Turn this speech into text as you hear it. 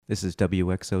This is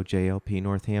WXOJLP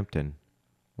Northampton,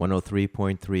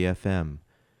 103.3 FM,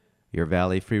 your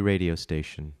Valley Free radio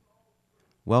station.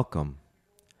 Welcome.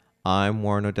 I'm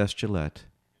Warren Odess-Gillette,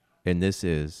 and this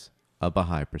is A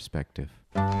Baha'i Perspective.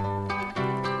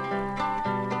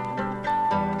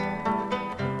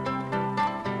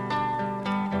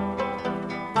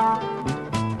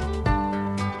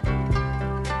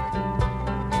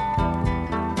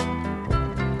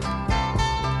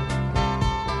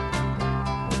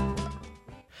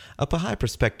 A Baha'i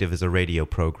Perspective is a radio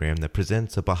program that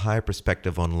presents a Baha'i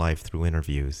perspective on life through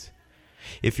interviews.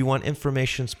 If you want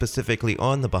information specifically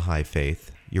on the Baha'i faith,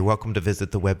 you're welcome to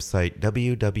visit the website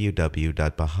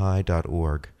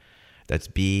www.baha'i.org. That's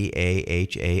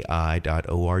BAHAI.org.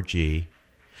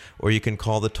 Or you can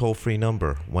call the toll-free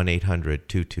number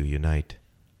 1-800-22-UNITE.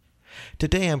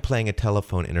 Today I'm playing a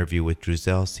telephone interview with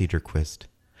Druzelle Cederquist,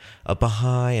 a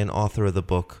Baha'i and author of the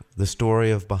book The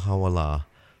Story of Baha'u'llah,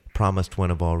 Promised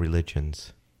One of All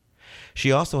Religions. She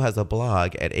also has a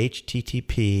blog at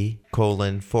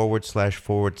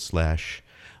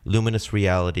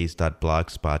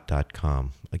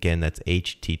http://luminousrealities.blogspot.com. Again, that's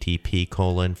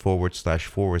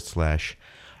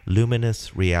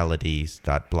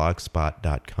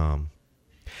http://luminousrealities.blogspot.com.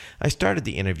 I started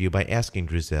the interview by asking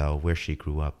Druzelle where she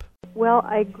grew up. Well,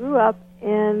 I grew up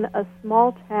in a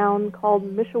small town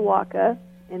called Mishawaka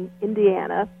in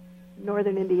Indiana,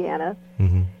 northern Indiana.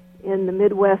 Mm-hmm. In the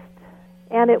Midwest,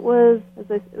 and it was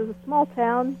a small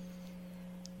town,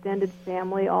 extended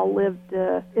family, all lived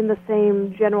in the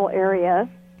same general area,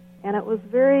 and it was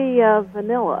very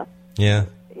vanilla. Yeah.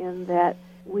 In that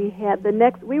we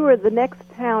were the next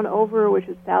town over, which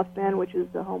is South Bend, which is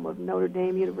the home of Notre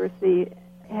Dame University,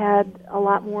 had a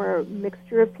lot more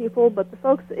mixture of people, but the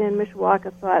folks in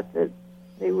Mishawaka thought that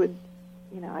they would,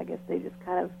 I guess they just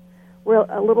kind of were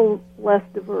a little less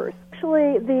diverse.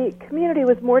 Actually, the community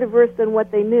was more diverse than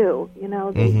what they knew,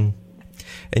 Mm-hmm.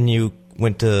 And you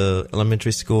went to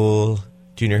elementary school,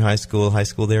 junior high school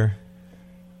there?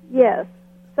 Yes.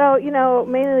 So,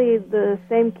 mainly the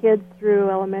same kids through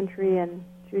elementary and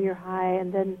junior high,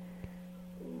 and then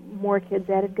more kids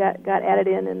got added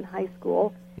in high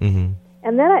school. Mm-hmm.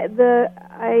 And then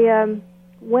I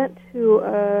went to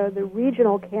the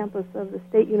regional campus of the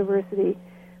State University,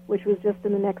 which was just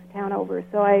in the next town over.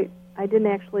 So I didn't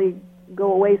actually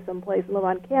go away someplace and live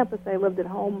on campus. I lived at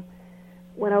home,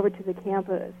 went over to the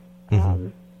campus. Mm-hmm.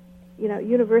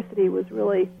 University was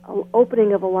really an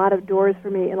opening of a lot of doors for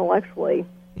me intellectually,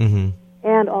 mm-hmm.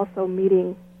 and also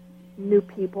meeting new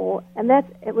people. And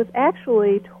it was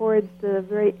actually towards the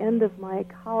very end of my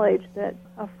college that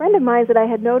a friend of mine that I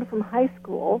had known from high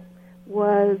school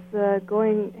had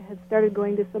started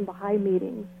going to some Baha'i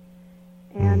meetings,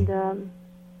 and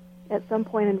at some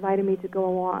point invited me to go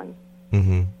along.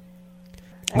 Mm-hmm.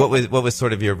 What was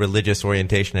sort of your religious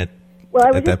orientation at that point? Well,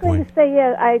 I was just going to say,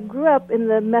 I grew up in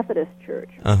the Methodist Church.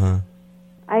 Uh-huh.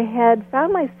 I had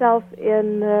found myself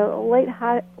in late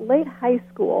high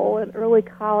school and early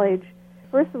college,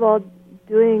 first of all,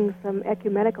 doing some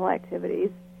ecumenical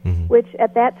activities, mm-hmm. which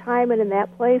at that time and in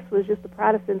that place was just the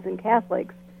Protestants and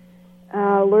Catholics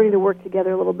learning to work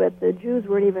together a little bit. The Jews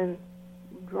weren't even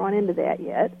drawn into that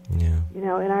yet, in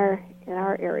our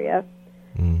area.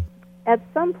 Mm. At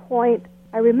some point,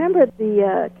 I remember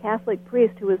the Catholic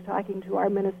priest who was talking to our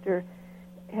minister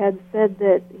had said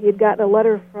that he had gotten a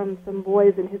letter from some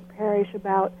boys in his parish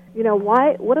about,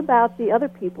 what about the other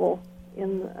people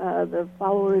in the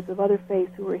followers of other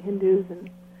faiths who were Hindus and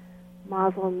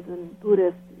Muslims and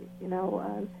Buddhists,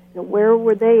 where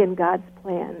were they in God's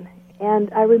plan?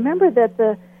 And I remember that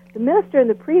the minister and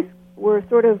the priest were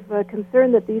sort of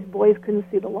concerned that these boys couldn't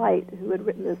see the light who had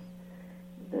written this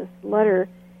letter.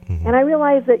 Mm-hmm. And I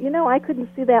realized that, I couldn't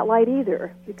see that light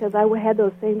either because I had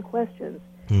those same questions.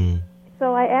 Mm.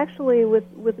 So I actually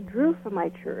withdrew from my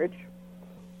church.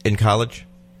 In college?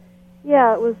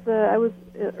 Yeah, it was. I was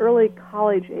early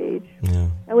college age. Yeah.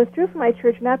 I withdrew from my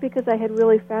church not because I had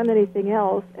really found anything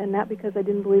else, and not because I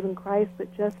didn't believe in Christ,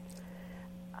 but just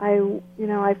I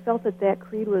felt that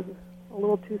creed was a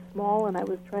little too small, and I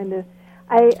was trying to.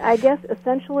 I guess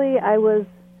essentially I was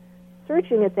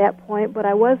searching at that point, but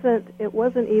it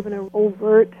wasn't even an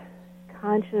overt,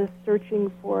 conscious searching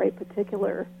for a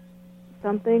particular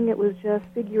something. It was just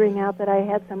figuring out that I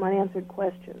had some unanswered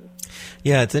questions.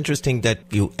 Yeah, it's interesting that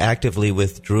you actively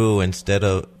withdrew instead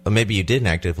of, or maybe you didn't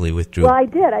actively withdraw. Well, I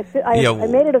did. I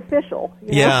made it official.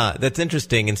 Yeah, that's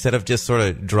interesting. Instead of just sort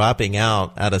of dropping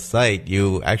out of sight,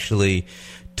 you actually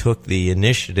took the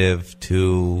initiative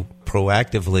to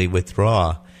proactively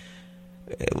withdraw.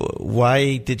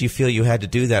 Why did you feel you had to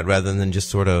do that rather than just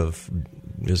sort of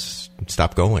just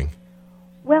stop going?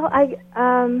 Well,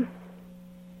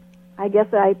 I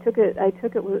guess I took it.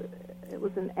 It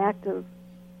was an act of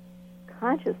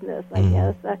consciousness, I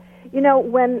guess.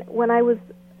 When I was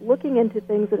looking into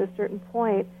things at a certain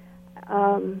point,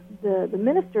 the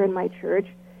minister in my church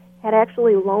had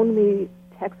actually loaned me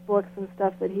textbooks and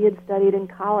stuff that he had studied in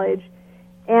college,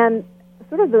 and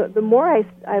sort of the more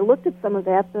I looked at some of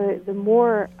that, the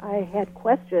more I had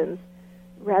questions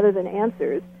rather than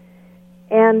answers.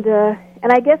 And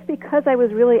I guess because I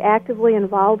was really actively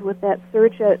involved with that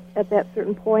search at that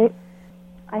certain point,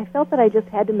 I felt that I just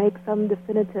had to make some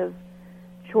definitive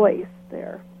choice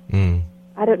there.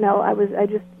 I don't know. I was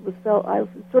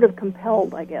sort of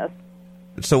compelled, I guess.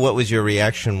 So, what was your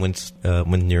reaction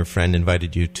when your friend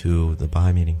invited you to the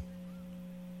Baha'i meeting?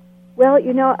 Well,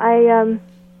 I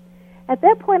at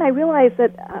that point I realized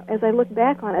that as I look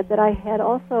back on it, that I had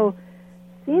also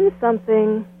seen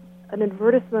something, an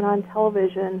advertisement on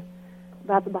television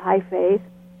about the Baha'i faith,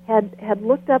 had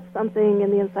looked up something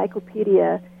in the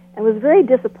encyclopedia, and was very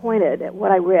disappointed at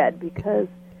what I read, because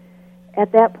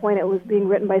at that point it was being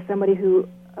written by somebody who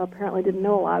apparently didn't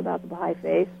know a lot about the Baha'i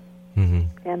faith,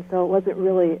 and so it wasn't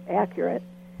really accurate.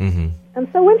 And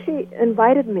so when she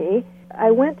invited me,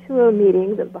 I went to a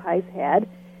meeting that the Baha'is had,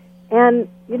 and,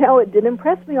 it didn't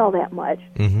impress me all that much.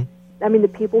 I mean, the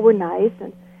people were nice,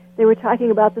 and they were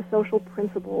talking about the social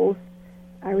principles.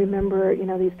 I remember,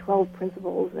 these 12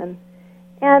 principles, and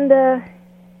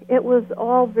it was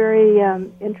all very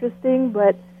interesting,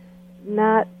 but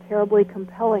not terribly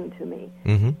compelling to me.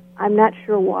 I'm not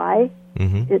sure why.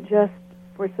 It just,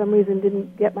 for some reason,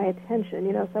 didn't get my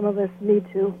attention. Some of us need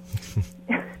to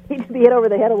be hit over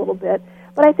the head a little bit.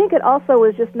 But I think it also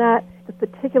was just not the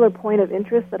particular point of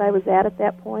interest that I was at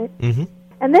that point.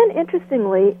 And then,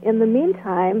 interestingly, in the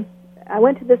meantime, I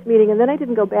went to this meeting, and then I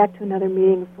didn't go back to another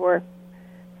meeting for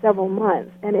several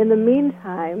months. And in the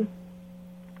meantime,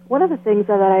 one of the things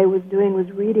that I was doing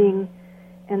was reading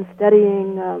and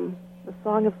studying the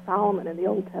Song of Solomon in the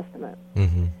Old Testament.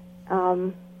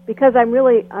 Because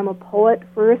I'm a poet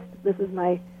first. This is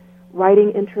my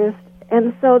writing interest.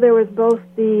 And so there was both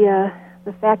the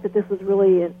fact that this was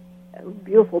really a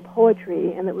beautiful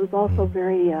poetry, and it was also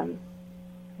very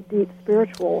deep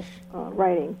spiritual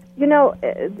writing.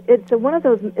 It's one of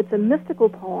those. It's a mystical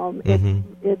poem.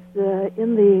 It's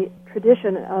in the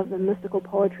tradition of the mystical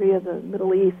poetry of the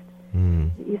Middle East,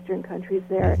 the Eastern countries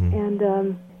there,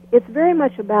 and it's very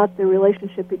much about the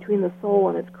relationship between the soul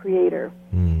and its creator.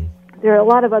 There are a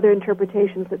lot of other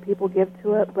interpretations that people give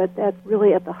to it, but that's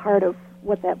really at the heart of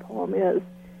what that poem is.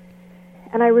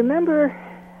 And I remember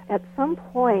at some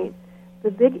point the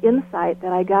big insight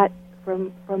that I got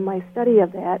from my study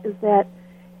of that is that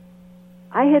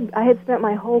I had spent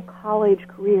my whole college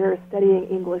career studying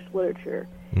English literature,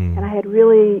 and I had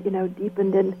really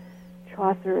deepened in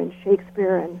Chaucer and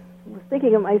Shakespeare, and was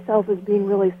thinking of myself as being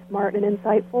really smart and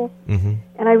insightful.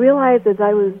 And I realized as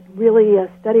I was really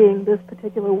studying this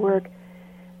particular work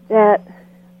that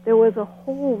there was a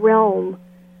whole realm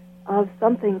of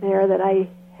something there that I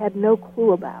had no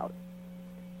clue about.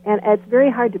 And it's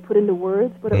very hard to put into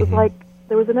words, but it was like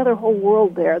there was another whole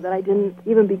world there that I didn't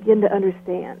even begin to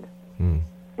understand.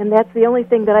 And that's the only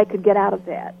thing that I could get out of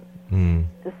that,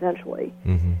 essentially.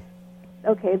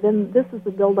 Okay, then this is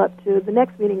the build-up to the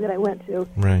next meeting that I went to,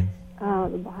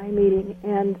 the Baha'i meeting.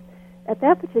 And at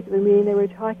that particular meeting, they were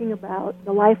talking about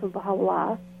the life of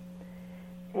Baha'u'llah,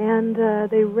 and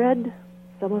they read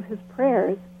some of his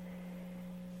prayers.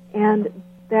 And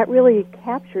that really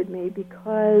captured me,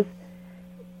 because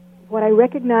what I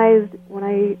recognized when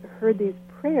I heard these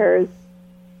prayers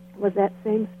was that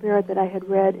same spirit that I had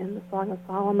read in the Song of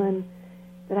Solomon,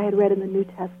 that I had read in the New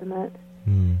Testament.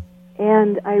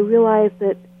 And I realized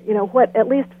that, what, at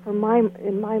least in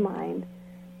my mind,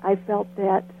 I felt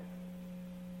that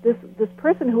this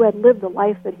person who had lived the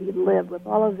life that he lived, with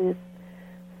all of this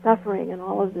suffering and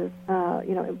all of this,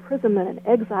 imprisonment and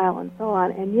exile and so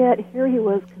on, and yet here he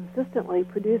was consistently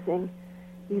producing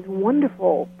these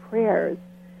wonderful prayers,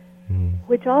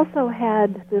 which also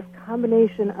had this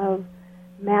combination of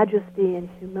majesty and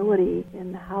humility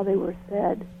in how they were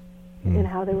said, in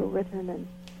how they were written. And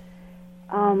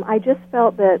I just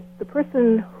felt that the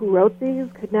person who wrote these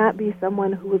could not be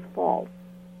someone who was false.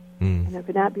 And there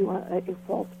could not be a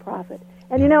false prophet.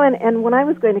 And and when I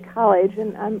was going to college,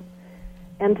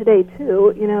 and today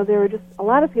too, there were just a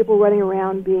lot of people running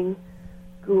around being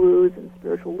gurus and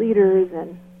spiritual leaders,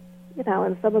 and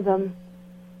and some of them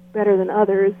better than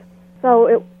others. So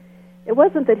it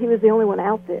wasn't that he was the only one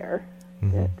out there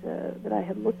that I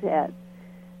had looked at,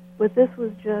 but this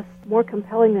was just more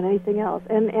compelling than anything else.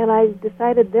 And I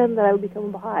decided then that I would become a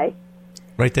Baha'i.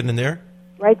 Right then and there?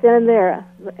 Right then and there.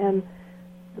 And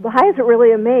the Baha'is were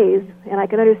really amazed, and I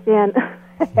can understand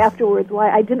afterwards why.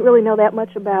 I didn't really know that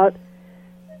much about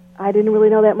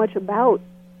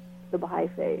the Baha'i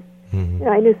faith. Mm-hmm. You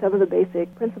know, I knew some of the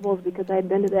basic principles because I had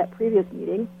been to that previous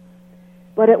meeting,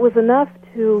 but it was enough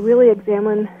to really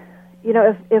examine. You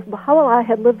know, if Baha'u'llah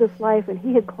had lived this life and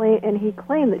he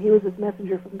claimed that he was this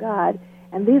messenger from God,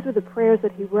 and these were the prayers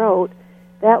that he wrote,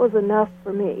 that was enough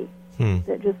for me.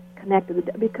 That just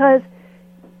connected because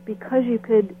you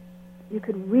could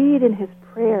read in his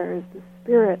prayers the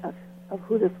spirit of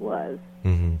who this was.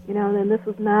 Mm-hmm. You know, and this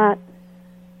was not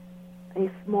a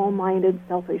small-minded,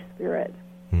 selfish spirit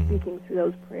speaking through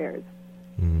those prayers.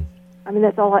 Mm-hmm. I mean,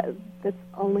 that's the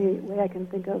only way I can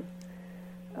think of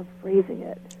phrasing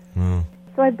it. Mm-hmm.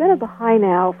 So I've been a Baha'i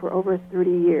now for over 30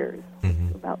 years,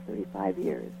 Mm-hmm. about 35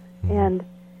 years. Mm-hmm. And,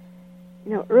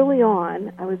 you know, early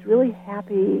on, I was really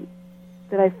happy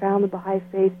that I found the Baha'i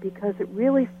faith because it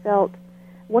really felt,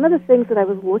 one of the things that I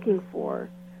was looking for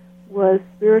was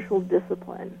spiritual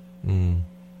discipline. Mm-hmm.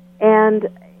 And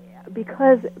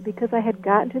because I had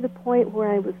gotten to the point where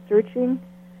I was searching,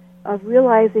 of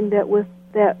realizing that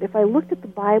if I looked at the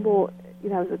Bible, you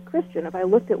know, as a Christian, if I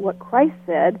looked at what Christ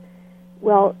said,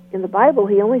 well, in the Bible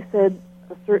he only said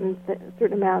a certain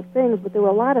amount of things, but there were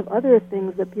a lot of other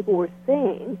things that people were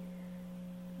saying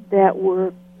that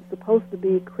were supposed to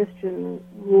be Christian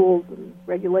rules and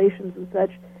regulations and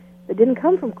such that didn't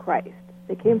come from Christ.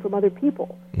 They came from other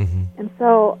people. Mm-hmm. And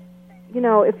so, you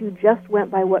know, if you just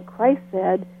went by what Christ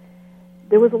said,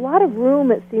 there was a lot of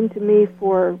room, it seemed to me,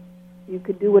 for you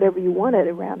could do whatever you wanted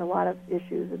around a lot of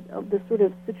issues of this sort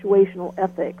of situational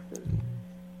ethics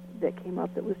that came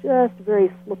up that was just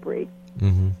very slippery.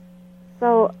 Mm-hmm.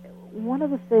 So one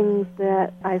of the things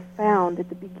that I found at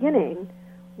the beginning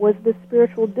was this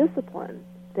spiritual discipline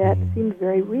that seemed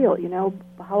very real. You know,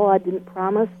 Baha'u'llah didn't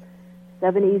promise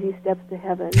 7 easy steps to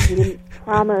heaven. He didn't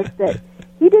promise that.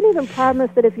 He didn't even promise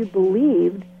that if you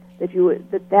believed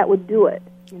that would do it.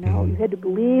 You know, you had to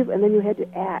believe and then you had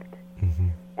to act. Mm-hmm.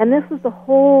 And this was the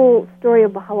whole story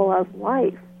of Baha'u'llah's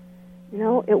life. You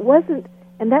know, it wasn't,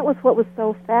 and that was what was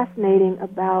so fascinating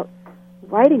about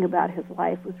writing about his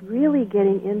life, was really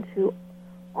getting into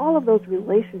all of those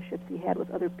relationships he had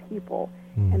with other people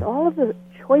and all of the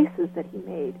choices that he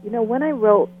made. You know, when I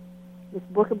wrote this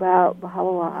book about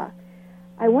Baha'u'llah,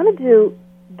 I wanted to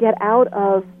get out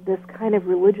of this kind of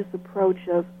religious approach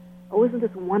of, oh, isn't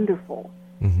this wonderful?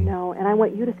 Mm-hmm. You know, and I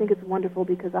want you to think it's wonderful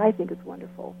because I think it's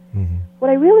wonderful. Mm-hmm.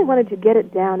 What I really wanted to get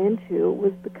it down into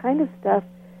was the kind of stuff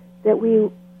that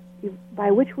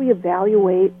by which we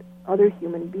evaluate other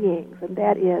human beings, and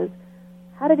that is,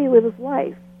 how did he live his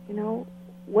life? You know,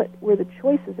 what were the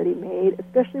choices that he made,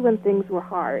 especially when things were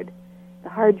hard, the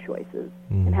hard choices,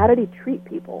 and how did he treat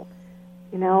people?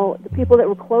 You know, the people that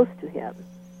were close to him,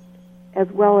 as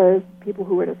well as people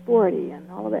who were in authority and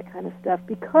all of that kind of stuff.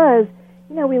 Because,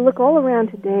 you know, we look all around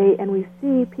today and we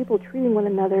see people treating one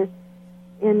another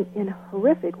in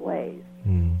horrific ways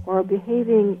or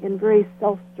behaving in very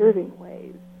self-serving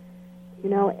ways. You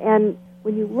know, and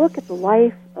when you look at the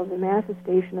life of the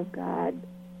manifestation of God,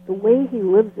 the way he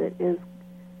lives it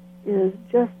is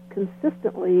just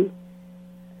consistently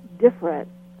different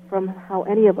from how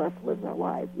any of us live our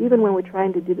lives, even when we're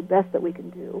trying to do the best that we can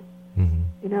do. Mm-hmm.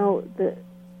 You know,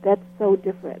 that's so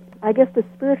different. I guess the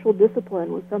spiritual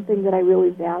discipline was something that I really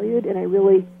valued, and I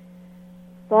really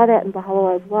saw that in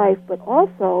Baha'u'llah's life, but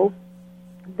also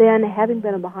then, having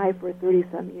been a Baha'i for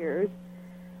 30-some years,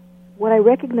 what I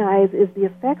recognize is the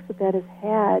effects that has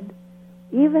had,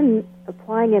 even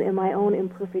applying it in my own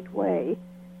imperfect way,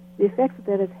 the effects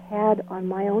that has had on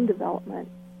my own development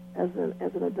as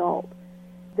an adult.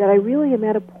 That I really am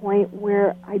at a point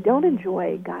where I don't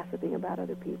enjoy gossiping about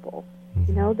other people.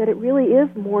 You know, that it really is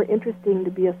more interesting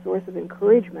to be a source of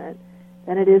encouragement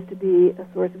than it is to be a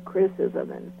source of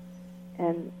criticism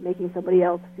and making somebody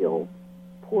else feel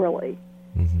poorly.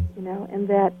 You know, and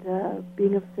that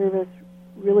being of service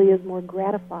really is more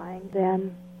gratifying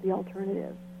than the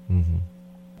alternative.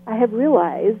 I have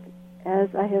realized, as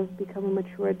I have become a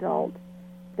mature adult,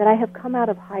 that I have come out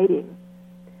of hiding.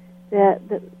 That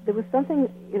there was something,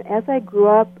 as I grew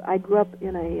up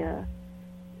in a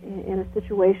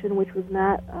situation which was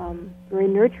not very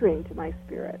nurturing to my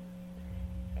spirit.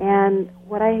 And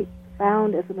what I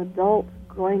found as an adult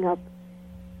growing up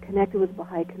connected with the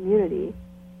Baha'i community,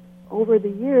 over the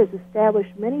years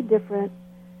established many different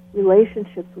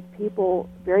relationships with people,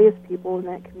 various people in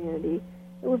that community,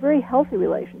 that were very healthy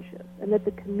relationships, and that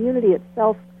the community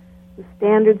itself, the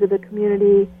standards of the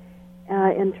community,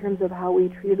 in terms of how we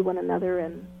treated one another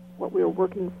and what we were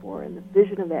working for and the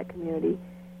vision of that community,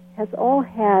 has all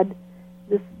had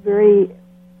this very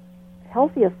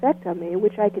healthy effect on me,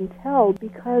 which I can tell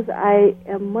because I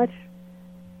am much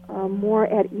more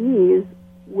at ease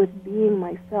with being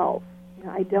myself.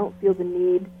 I don't feel the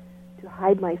need to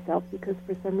hide myself because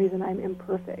for some reason I'm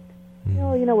imperfect.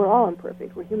 Mm-hmm. We're all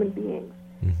imperfect. We're human beings.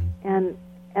 Mm-hmm.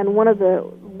 And one of the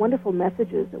wonderful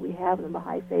messages that we have in the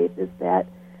Baha'i faith is that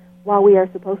while we are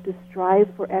supposed to strive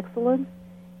for excellence,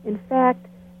 in fact,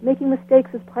 making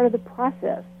mistakes is part of the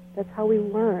process. That's how we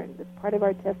learn. It's part of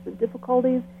our tests of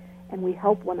difficulties, and we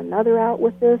help one another out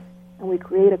with this, and we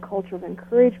create a culture of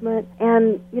encouragement.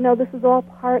 And, this is all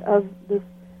part of this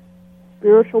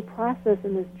spiritual process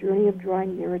and this journey of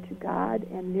drawing nearer to God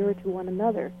and nearer to one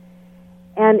another.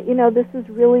 And, this is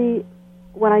really,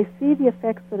 when I see the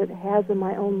effects that it has in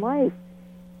my own life,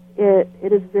 it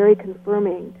is very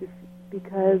confirming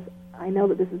because I know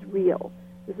that this is real.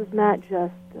 This is not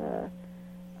just,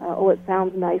 it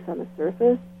sounds nice on the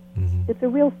surface. Mm-hmm. It's a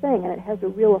real thing, and it has a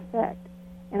real effect.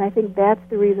 And I think that's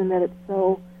the reason that it's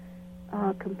so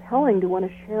compelling to want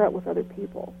to share it with other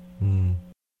people. Mm.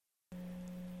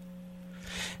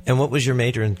 And what was your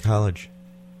major in college?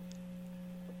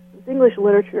 It's English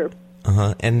literature.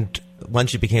 Uh-huh. And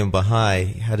once you became a Baha'i,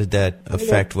 how did that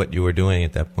affect what you were doing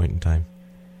at that point in time?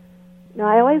 No,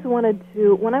 I always wanted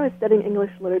to, when I was studying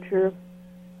English literature,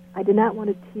 I did not want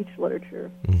to teach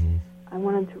literature. Mm-hmm. I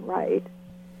wanted to write.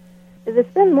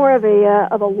 It's been more of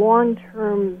a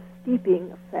long-term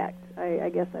steeping effect, I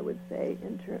guess I would say,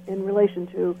 in relation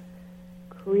to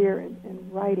career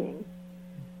and writing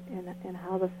and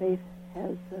how the faith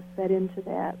has fed into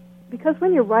that. Because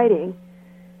when you're writing,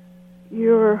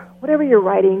 whatever you're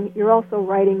writing, you're also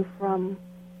writing from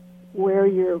where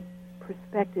your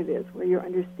perspective is, where your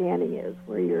understanding is,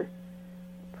 where your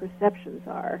perceptions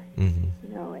are. Mm-hmm.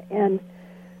 And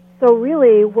so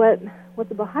really what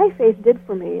the Baha'i faith did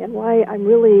for me, and why I'm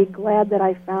really glad that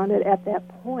I found it at that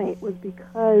point, was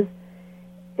because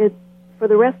for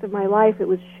the rest of my life, it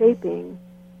was shaping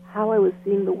how I was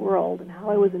seeing the world and how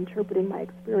I was interpreting my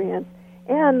experience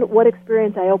and what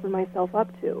experience I opened myself up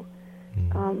to.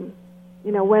 Mm-hmm.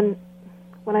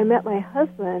 When I met my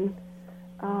husband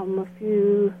a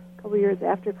couple years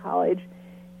after college,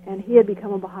 and he had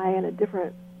become a Baha'i in a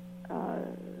different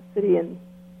city in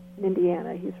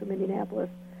Indiana. He's from Indianapolis.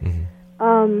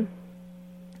 Mm-hmm.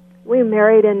 We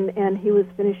married, and he was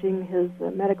finishing his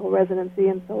medical residency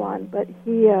and so on. But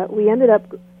we ended up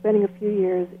spending a few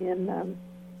years in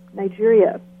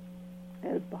Nigeria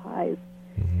as Baha'is,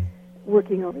 mm-hmm.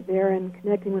 working over there and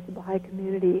connecting with the Baha'i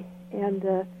community.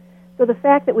 And so the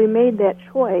fact that we made that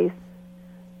choice,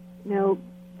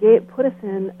 put us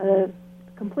in a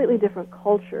completely different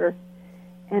culture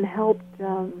and helped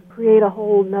create a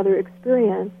whole another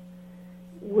experience,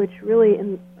 which really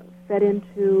fed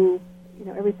into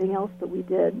everything else that we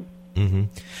did. Mm-hmm.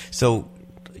 So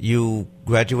you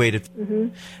graduated, mm-hmm.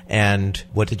 and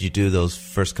what did you do those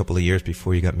first couple of years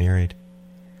before you got married?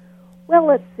 Well,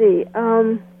 let's see.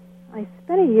 I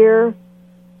spent a year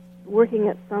working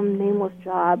at some nameless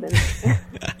job, and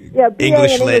BA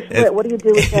English and English lit. What do you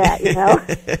do with that?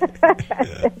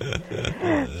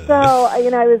 So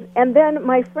I was, and then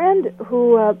my friend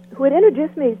who had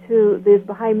introduced me to these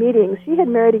Baha'i meetings, she had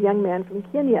married a young man from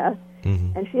Kenya,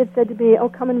 mm-hmm. and she had said to me, "Oh,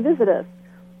 come and visit us."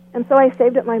 And so I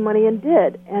saved up my money and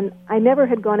did, and I never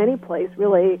had gone any place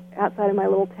really outside of my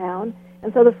little town.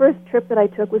 And so the first trip that I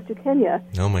took was to Kenya.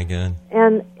 Oh my God!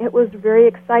 And it was very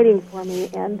exciting for me,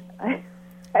 and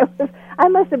I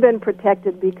must have been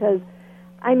protected because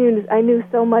I knew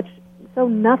so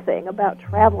nothing about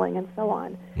traveling and so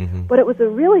on. Mm-hmm. But it was a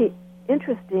really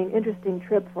interesting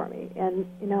trip for me, and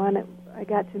I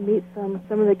got to meet some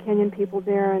of the Kenyan people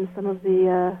there and some of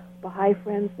the Baha'i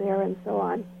friends there and so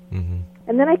on. Mm-hmm.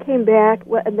 And then I came back,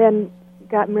 and then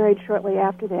got married shortly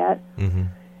after that. Mm-hmm.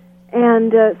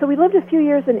 And so we lived a few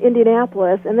years in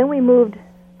Indianapolis, and then we moved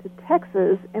to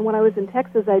Texas. And when I was in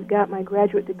Texas, I got my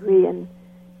graduate degree in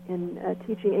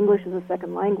teaching English as a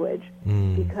second language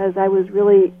because I was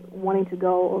really wanting to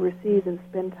go overseas and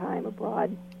spend time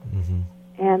abroad. Mm-hmm.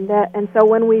 And so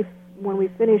when I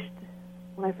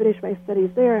finished my studies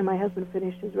there, and my husband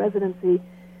finished his residency,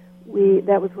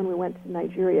 that was when we went to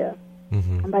Nigeria.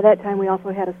 Mm-hmm. And by that time, we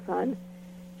also had a son.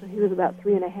 So he was about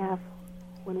 3.5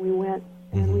 when we went,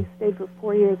 and mm-hmm. we stayed for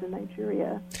 4 years in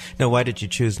Nigeria. Now, why did you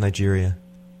choose Nigeria?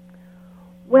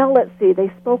 Well, let's see.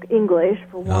 They spoke English,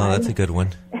 for one. Oh, that's a good one.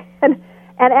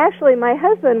 And actually, my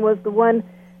husband was the one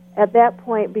at that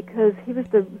point because he was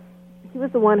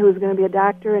the one who was going to be a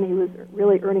doctor, and he was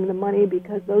really earning the money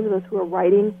because those of us who are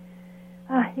writing,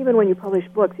 even when you publish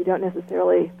books, you don't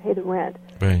necessarily pay the rent.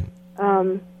 Right.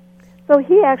 So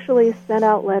he actually sent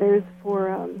out letters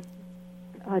for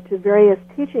to various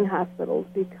teaching hospitals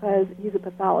because he's a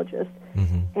pathologist,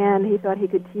 and he thought he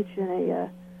could teach in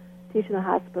the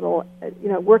hospital,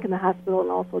 work in the hospital and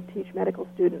also teach medical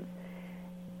students.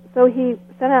 So he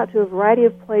sent out to a variety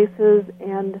of places,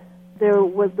 and there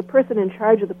was the person in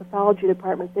charge of the pathology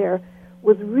department there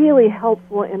was really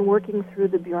helpful in working through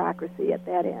the bureaucracy at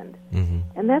that end.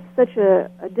 And that's such a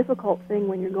difficult thing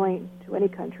when you're going to any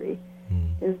country,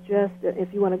 is just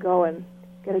if you want to go and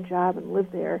get a job and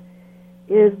live there,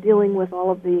 is dealing with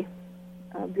all of the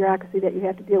bureaucracy that you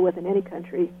have to deal with in any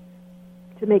country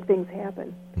to make things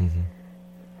happen.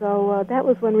 So that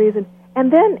was one reason.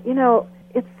 And then,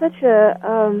 it's such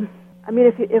a,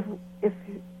 if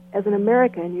as an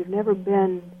American you've never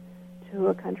been to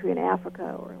a country in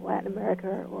Africa or Latin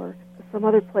America or some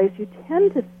other place, you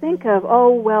tend to think of,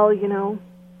 all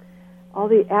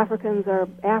the Africans are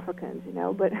Africans,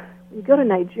 but when you go to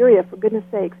Nigeria, for goodness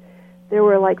sakes, there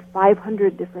were like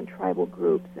 500 different tribal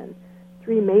groups and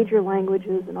 3 major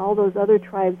languages, and all those other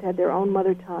tribes had their own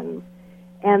mother tongues.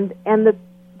 And the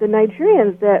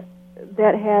Nigerians that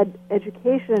had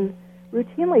education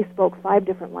routinely spoke 5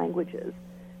 different languages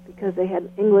because they had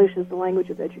English as the language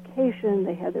of education,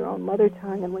 they had their own mother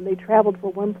tongue, and when they traveled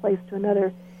from one place to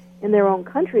another in their own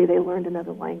country, they learned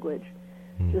another language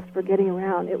just for getting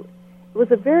around. It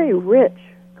was a very rich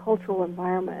cultural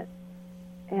environment,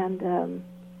 and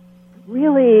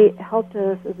really helped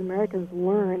us as Americans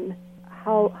learn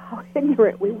how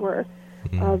ignorant we were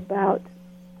about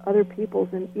other peoples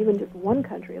in even just one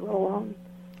country, let alone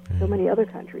so many other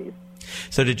countries.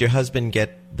 So did your husband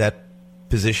get that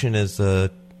position as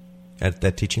at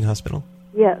that teaching hospital?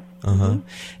 Yes.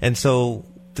 And so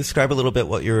describe a little bit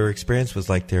what your experience was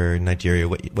like there in Nigeria.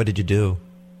 What did you do?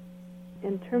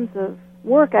 In terms of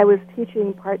work, I was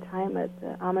teaching part-time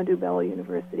at Ahmadu Bello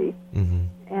University,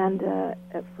 and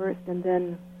at first, and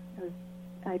then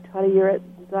I taught a year at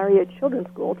Zaria Children's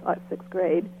School, taught 6th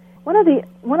grade. One of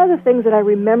the things that I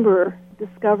remember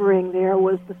discovering there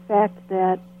was the fact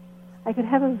that I could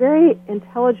have a very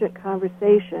intelligent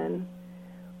conversation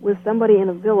with somebody in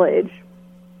a village,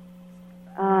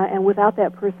 and without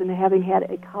that person having had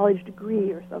a college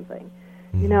degree or something.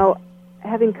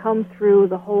 Having come through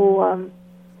the whole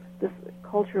this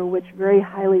culture which very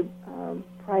highly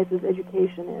prizes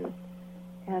education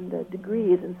and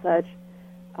degrees and such,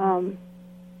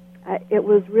 it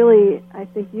was really, I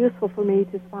think, useful for me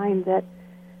to find that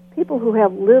people who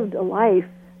have lived a life,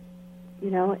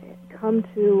 come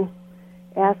to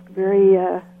ask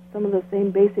some of the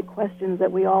same basic questions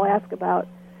that we all ask about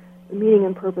the meaning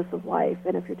and purpose of life.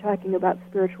 And if you're talking about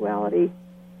spirituality,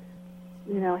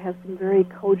 have some very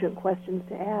cogent questions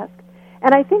to ask.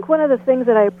 And I think one of the things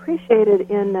that I appreciated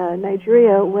in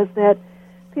Nigeria was that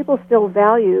people still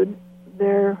valued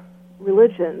their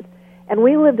religions. And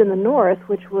we lived in the north,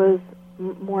 which was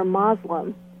more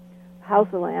Muslim,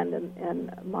 Hausaland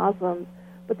and Muslims.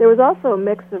 But there was also a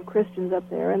mix of Christians up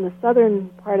there, and the southern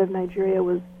part of Nigeria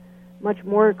was much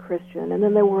more Christian. And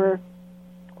then there were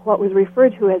what was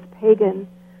referred to as pagan,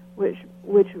 which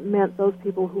meant those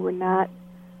people who were not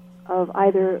of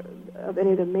either of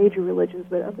any of the major religions,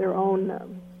 but of their own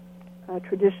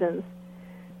traditions.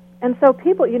 And so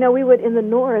people, we would, in the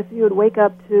north, you would wake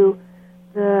up to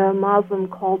the Muslim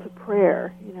call to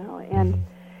prayer,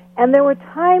 and there were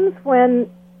times when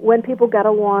people got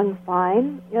along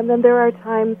fine, and then there are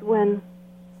times when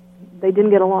they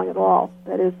didn't get along at all,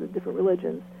 that is, the different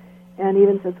religions. And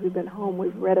even since we've been home,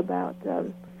 we've read about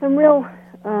some real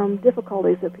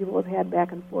difficulties that people have had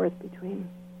back and forth between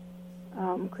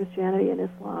Christianity and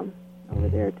Islam over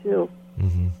there, too.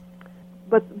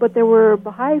 But there were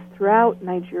Baha'is throughout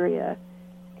Nigeria,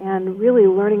 and really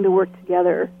learning to work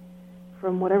together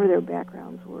from whatever their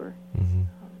backgrounds were.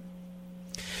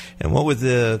 And what were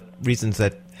the reasons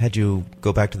that had you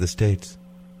go back to the States?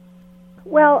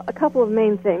 Well, a couple of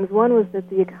main things. One was that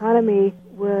the economy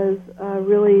was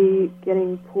really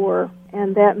getting poor,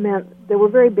 and that meant there were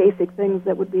very basic things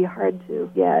that would be hard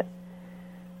to get.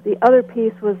 The other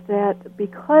piece was that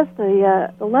because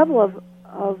the level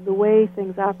of the way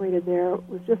things operated there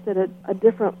was just at a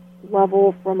different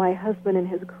level for my husband in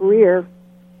his career.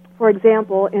 For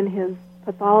example, in his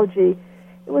pathology,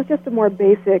 it was just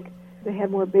they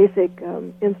had more basic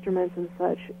instruments and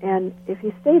such, and if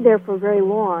he stayed there for very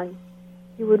long,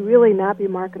 he would really not be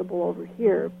marketable over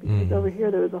here, because over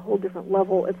here there was a whole different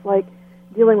level. It's like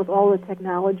dealing with all the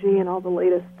technology and all the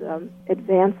latest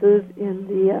advances in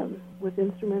the with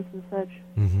instruments and such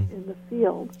in the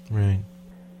field. Right.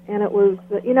 And it was,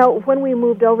 when we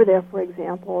moved over there, for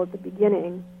example, at the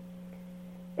beginning,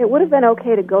 it would have been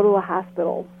okay to go to a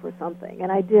hospital for something,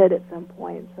 and I did at some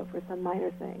point, so for some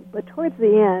minor thing. But towards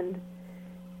the end,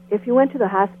 if you went to the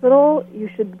hospital, you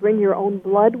should bring your own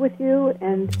blood with you,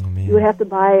 and you would have to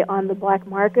buy on the black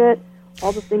market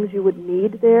all the things you would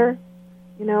need there.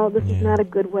 You know, this is not a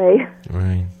good way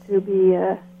to be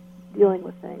dealing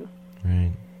with things.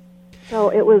 Right. So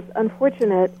it was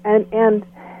unfortunate and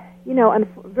you know,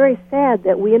 very sad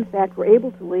that we, in fact, were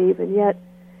able to leave, and yet,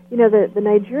 you know, the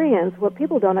Nigerians, what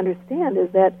people don't understand is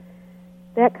that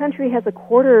that country has a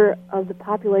quarter of the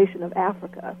population of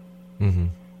Africa. Mm-hmm.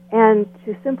 And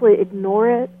to simply ignore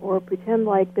it or pretend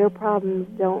like their problems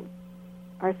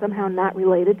are somehow not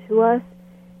related to us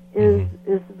is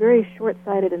very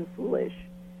short-sighted and foolish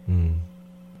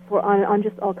on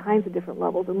just all kinds of different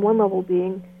levels. And one level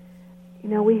being, you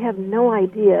know, we have no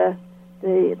idea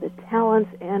the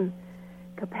talents and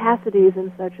capacities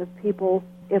and such of people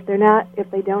if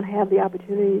they don't have the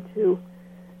opportunity to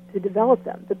develop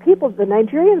them. The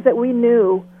Nigerians that we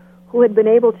knew who had been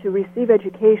able to receive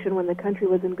education when the country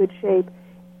was in good shape,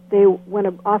 they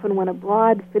often went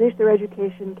abroad, finished their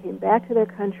education, came back to their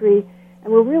country,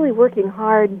 and were really working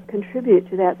hard to contribute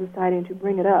to that society and to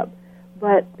bring it up.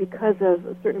 But because of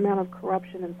a certain amount of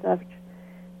corruption and such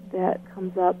that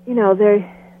comes up, you know,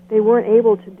 they weren't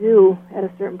able to do at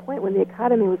a certain point when the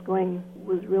economy was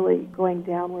really going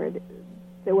downward.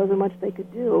 There wasn't much they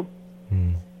could do.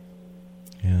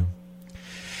 Yeah.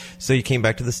 So you came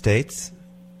back to the States?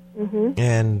 Mm-hmm.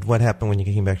 And what happened when you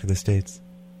came back to the States?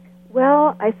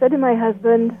 Well, I said to my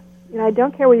husband, you know, I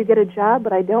don't care where you get a job,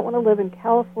 but I don't want to live in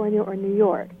California or New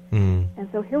York. And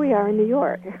so here we are in New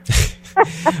York.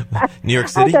 New York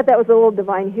City? I thought that was a little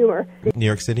divine humor. New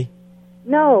York City?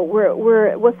 No,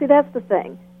 well, see, that's the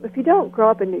thing. If you don't grow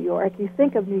up in New York, you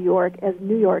think of New York as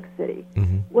New York City.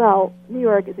 Mm-hmm. Well, New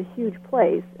York is a huge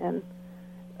place, and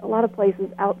a lot of places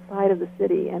outside of the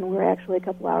city, and we're actually a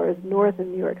couple hours north of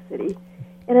New York City.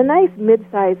 In a nice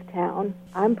mid-sized town,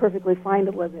 I'm perfectly fine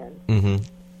to live in. Mm-hmm.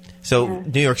 So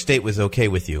New York State was okay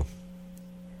with you?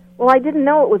 Well, I didn't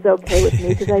know it was okay with me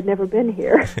because I'd never been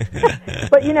here.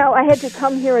 But, you know, I had to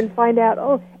come here and find out.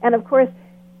 Oh, and of course,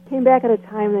 came back at a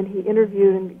time that he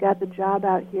interviewed and got the job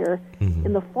out here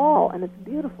in the fall, and it's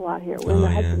beautiful out here. We're in the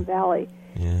Hudson Valley,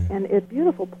 and it's a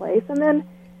beautiful place. And then,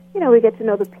 you know, we get to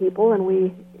know the people,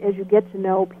 and as you get to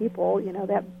know people, you know,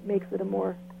 that makes it a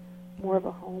more of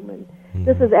a home. And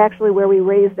this is actually where we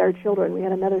raised our children. We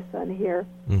had another son here,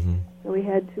 so we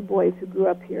had two boys who grew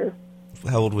up here.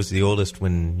 How old was the oldest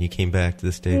when you came back to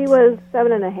the States? He was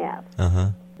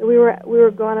 7.5. So we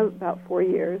were gone about 4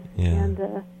 years,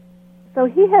 and so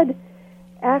he had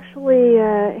actually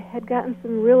had gotten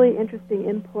some really interesting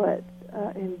input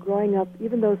in growing up,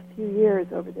 even those few years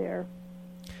over there.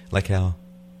 Like how?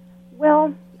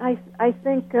 Well, I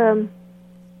think you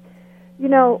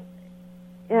know,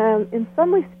 in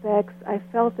some respects, I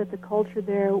felt that the culture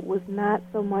there was not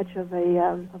so much of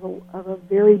a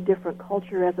very different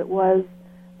culture as it was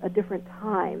a different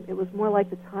time. It was more like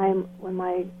the time when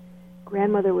my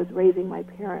grandmother was raising my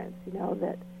parents. You know,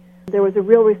 that there was a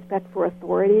real respect for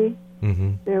authority.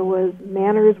 There was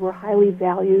manners were highly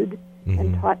valued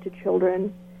and taught to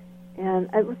children, and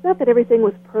it was not that everything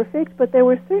was perfect, but there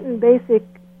were certain basic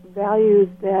values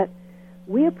that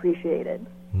we appreciated.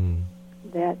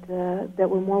 That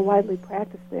were more widely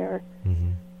practiced there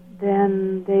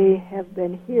than they have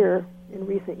been here in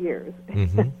recent years.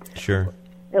 Sure.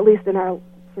 At least in our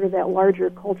sort of that larger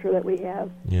culture that we have.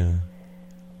 Yeah.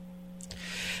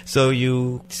 So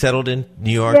you settled in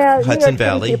New York, Hudson New York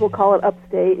Valley. City people call it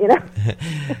upstate, you know.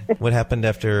 What happened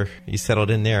after you settled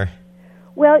in there?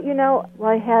 Well, you know,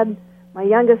 I had my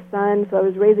youngest son, so I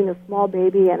was raising a small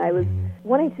baby, and I was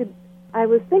I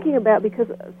was thinking about, because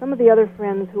some of the other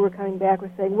friends who were coming back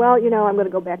were saying, well, you know, I'm going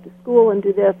to go back to school and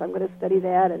do this, I'm going to study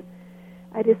that, and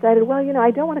I decided, well, you know,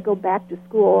 I don't want to go back to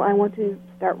school. I want to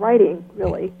start writing,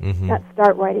 really. Not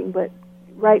start writing, but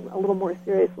write a little more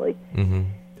seriously.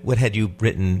 What had you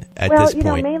written at this point?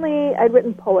 Well, you know, mainly I'd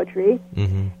written poetry.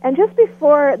 And just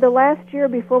before, the last year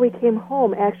before we came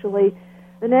home, actually,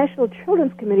 the National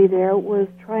Children's Committee there was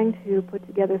trying to put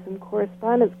together some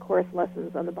correspondence course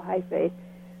lessons on the Baha'i Faith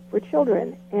for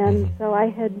children. And so I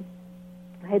had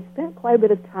spent quite a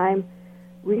bit of time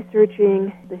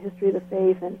researching the history of the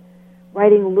faith and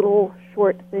writing little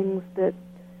short things that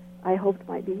I hoped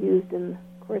might be used in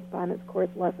correspondence course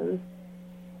lessons.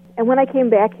 And when I came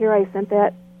back here, I sent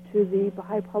that to the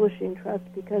Baha'i Publishing Trust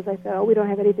because I thought, we don't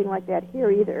have anything like that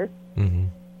here either. And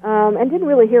didn't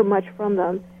really hear much from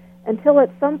them until at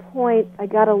some point I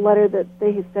got a letter that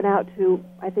they had sent out to,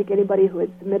 I think, anybody who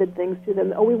had submitted things to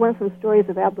them. We want some stories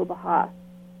of Abdul-Baha.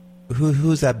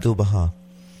 Who's Abdul-Baha?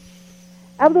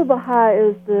 Abdul-Baha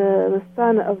is the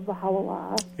son of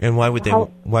Baha'u'llah. And why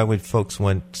would folks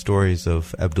want stories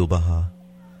of Abdul-Baha?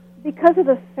 Because of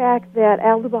the fact that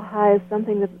al-Baha'i is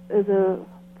something that, as a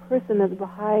person, that the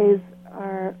Baha'is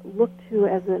are looked to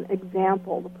as an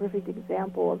example, the perfect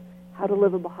example of how to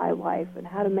live a Baha'i life and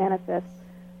how to manifest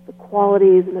the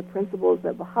qualities and the principles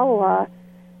that Baha'u'llah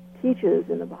teaches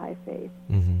in the Baha'i faith.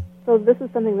 Mm-hmm. So this is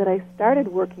something that I started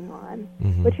working on.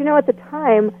 Mm-hmm. But, at the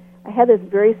time, I had this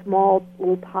very small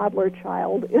little toddler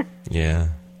child. Yeah.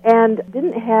 And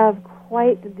didn't have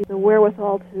quite the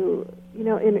wherewithal to,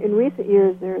 in recent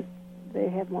years they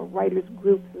have more writers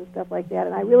groups and stuff like that,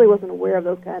 and I really wasn't aware of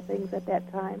those kind of things at that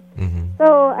time. Mm-hmm.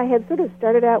 So I had sort of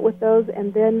started out with those,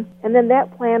 and then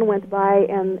that plan went by,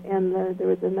 and there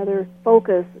was another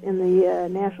focus in the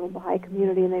national Baha'i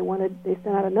community, and they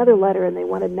sent out another letter, and they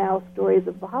wanted now stories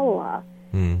of Baha'u'llah.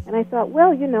 Mm. And I thought,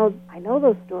 well, I know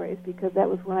those stories because that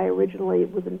was when I originally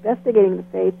was investigating the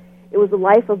faith. It was the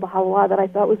life of Baha'u'llah that I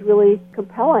thought was really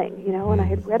compelling, and I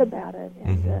had read about it.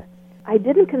 And I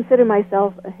didn't consider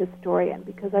myself a historian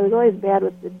because I was always bad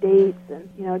with the dates and,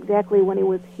 exactly when he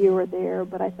was here or there.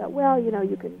 But I thought, well,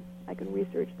 I can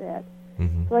research that.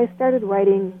 Mm-hmm. So I started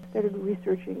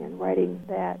researching and writing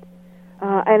that.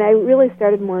 And I really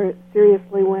started more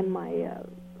seriously when my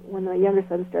younger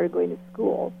son started going to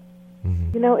school.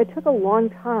 Mm-hmm. It took a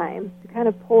long time to kind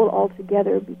of pull it all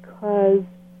together because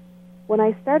when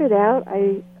I started out,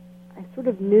 I sort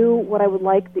of knew what I would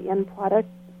like the end product,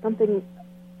 something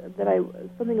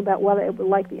about what I would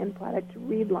like the end product to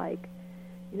read like.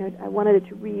 I wanted it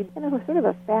to read in a sort of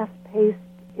a fast-paced,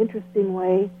 interesting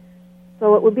way,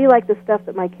 so it would be like the stuff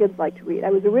that my kids like to read. I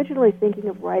was originally thinking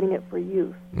of writing it for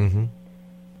youth. Mm-hmm.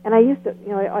 And I used to,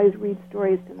 I always read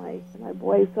stories to my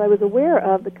boys, so I was aware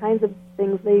of the kinds of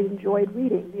things they enjoyed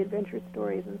reading, the adventure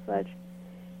stories and such.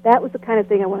 That was the kind of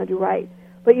thing I wanted to write.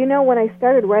 But when I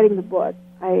started writing the book,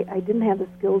 I didn't have the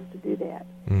skills to do that.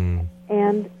 Mm.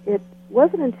 And it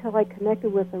wasn't until I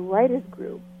connected with a writers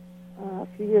group a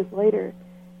few years later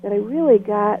that I really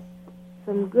got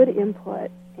some good input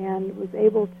and was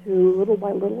able to, little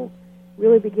by little,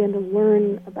 really begin to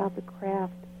learn about the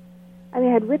craft. I mean,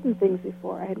 I had written things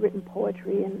before. I had written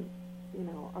poetry and,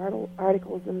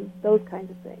 articles and those kinds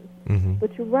of things. Mm-hmm.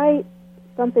 But to write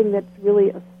something that's really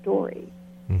a story,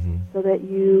 mm-hmm. so that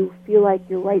you feel like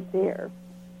you're right there,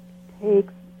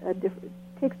 takes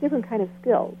different kind of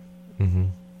skills. Mm-hmm.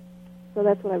 So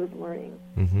that's what I was learning.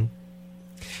 Mm-hmm.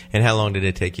 And how long did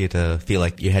it take you to feel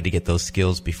like you had to get those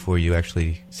skills before you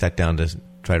actually sat down to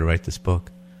try to write this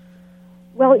book?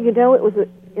 Well, it was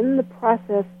in the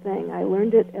process thing. I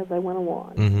learned it as I went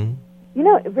along. Mm-hmm.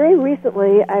 Very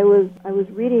recently I was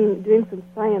doing some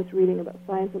science reading about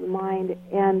science of the mind,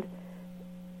 and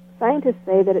scientists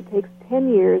say that it takes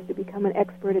 10 years to become an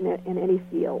expert in any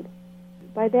field.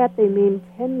 By that they mean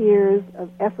 10 years of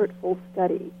effortful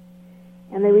study.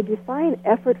 And they would define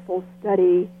effortful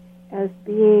study as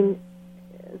being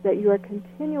that you are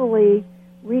continually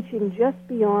reaching just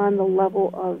beyond the level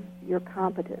of your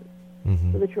competence,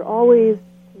 mm-hmm. so that you're always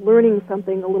learning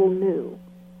something a little new.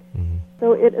 Mm-hmm.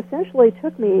 So it essentially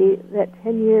took me that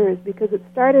 10 years because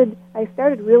I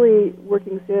started really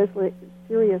working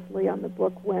seriously on the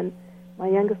book when my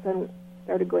youngest son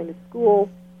started going to school,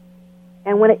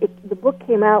 and when the book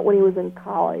came out when he was in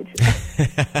college.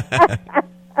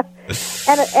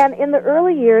 And in the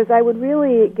early years, I would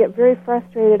really get very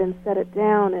frustrated and set it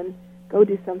down and go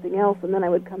do something else, and then I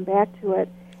would come back to it.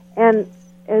 And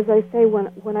as I say,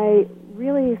 when I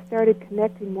really started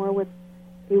connecting more with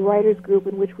a writers group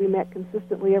in which we met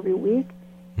consistently every week,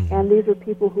 mm-hmm. and these are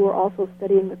people who are also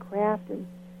studying the craft, and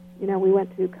we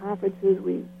went to conferences,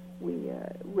 we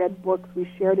read books, we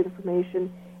shared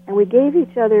information, and we gave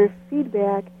each other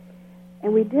feedback.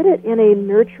 And we did it in a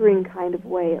nurturing kind of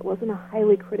way. It wasn't a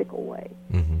highly critical way.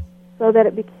 Mm-hmm. So that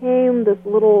it became this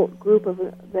little group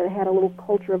that had a little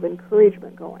culture of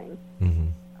encouragement going.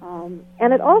 Mm-hmm.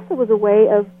 And it also was a way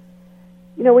of,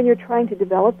 when you're trying to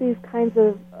develop these kinds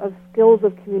of skills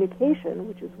of communication,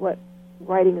 which is what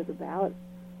writing is about,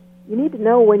 you need to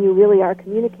know when you really are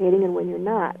communicating and when you're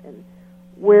not, and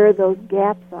where those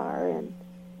gaps are,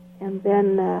 and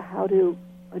then how to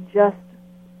adjust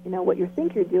what you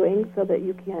think you're doing so that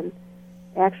you can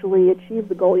actually achieve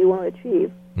the goal you want to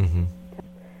achieve. Mm-hmm.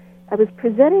 I was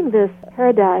presenting this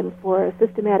paradigm for a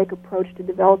systematic approach to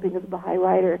developing as a Baha'i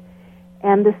writer,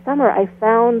 and this summer I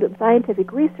found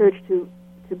scientific research to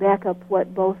back up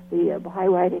what both the Baha'i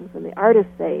writings and the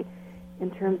artists say in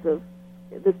terms of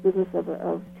this business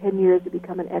of 10 years to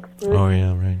become an expert. Oh,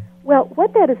 yeah, right. Well,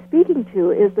 what that is speaking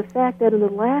to is the fact that in the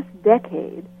last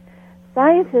decade,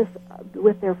 scientists,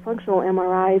 with their functional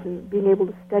MRIs and being able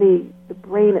to study the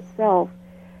brain itself,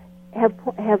 have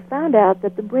found out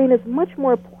that the brain is much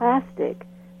more plastic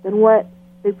than what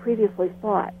they previously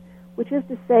thought. which is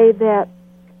to say that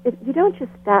if you don't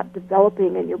just stop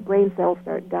developing and your brain cells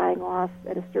start dying off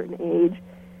at a certain age.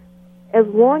 As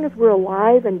long as we're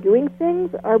alive and doing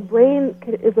things, our brain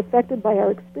is affected by our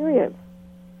experience.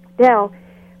 Now,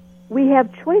 we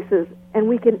have choices, and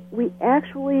we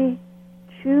actually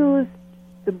choose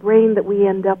the brain that we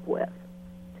end up with.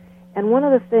 And one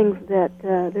of the things that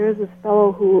there is this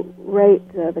fellow who wrote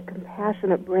The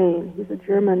Compassionate Brain. He's a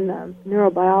German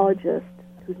neurobiologist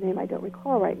whose name I don't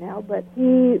recall right now, but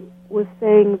he was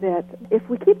saying that if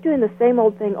we keep doing the same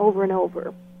old thing over and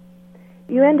over,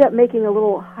 you end up making a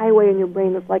little highway in your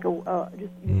brain that's like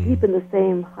just deep in the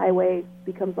same highway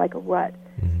becomes like a rut.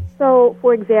 So,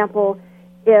 for example,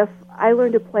 if I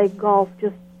learn to play golf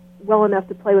just well enough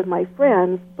to play with my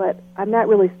friends, but I'm not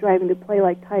really striving to play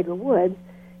like Tiger Woods,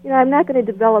 I'm not going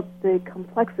to develop the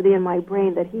complexity in my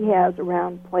brain that he has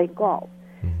around playing golf.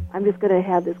 I'm just going to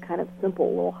have this kind of simple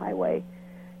little highway.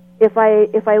 If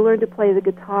I learn to play the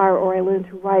guitar or I learn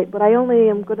to write, but I only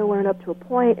am going to learn up to a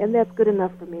point, and that's good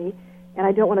enough for me, and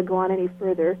I don't want to go on any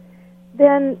further,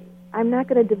 then I'm not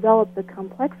going to develop the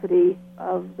complexity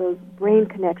of those brain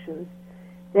connections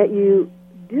that you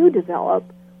do develop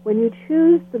when you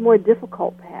choose the more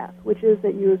difficult path, which is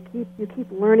that you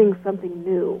keep learning something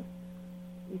new.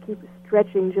 You keep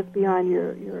stretching just beyond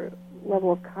your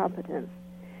level of competence.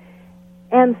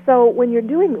 And so when you're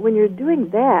doing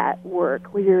that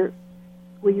work, where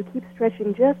you keep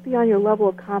stretching just beyond your level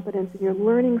of competence and you're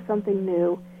learning something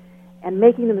new and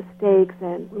making the mistakes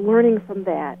and learning from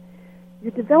that,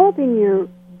 you're developing your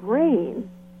brain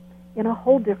in a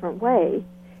whole different way.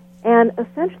 And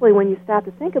essentially, when you stop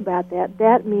to think about that,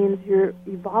 that means you're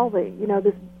evolving.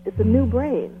 It's a new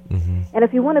brain. And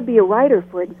if you want to be a writer,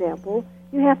 for example,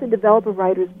 you have to develop a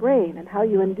writer's brain. And how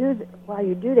you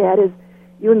do that is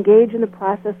you engage in the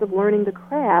process of learning the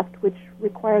craft, which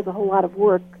requires a whole lot of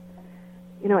work,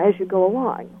 as you go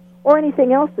along, or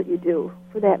anything else that you do,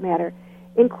 for that matter,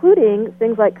 including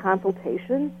things like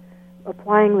consultation,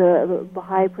 applying the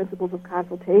Bahá'í principles of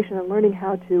consultation, and learning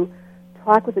how to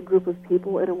talk with a group of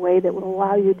people in a way that would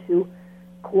allow you to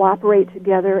cooperate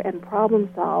together and problem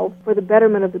solve for the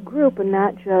betterment of the group and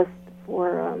not just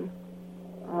for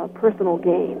personal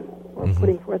gain or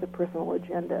putting forth a personal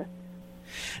agenda.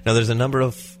 Now, there's a number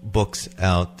of books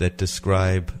out that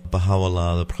describe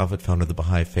Baha'u'llah, the prophet founder of the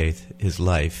Baha'i faith, his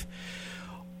life.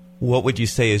 What would you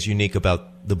say is unique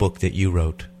about the book that you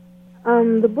wrote?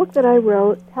 The book that I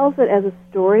wrote tells it as a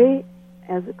story,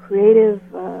 as a creative,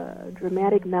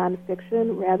 dramatic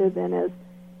nonfiction, rather than as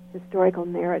historical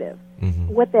narrative.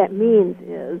 What that means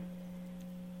is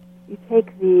you take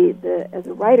as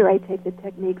a writer, I take the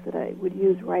techniques that I would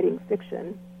use writing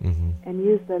fiction and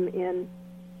use them in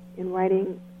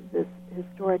writing this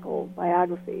historical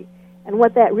biography. And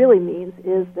what that really means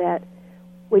is that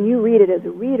when you read it as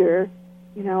a reader,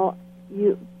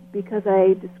 because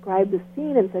I describe the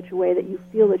scene in such a way that you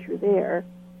feel that you're there,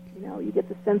 you get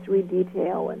the sensory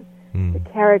detail and the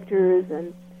characters,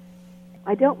 and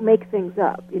I don't make things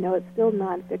up. It's still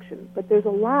nonfiction, but there's a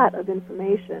lot of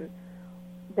information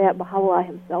that Baha'u'llah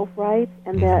himself writes,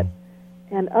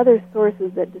 and other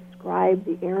sources that describe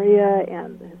the area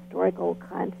and the historical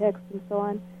context and so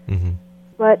on.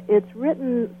 But it's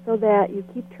written so that you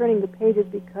keep turning the pages,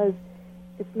 because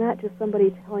it's not just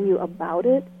somebody telling you about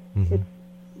it. It's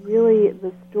really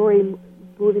the story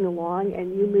moving along,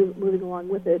 and you moving along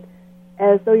with it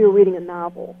as though you're reading a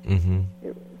novel.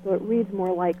 So it reads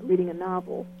more like reading a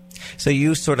novel. So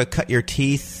you sort of cut your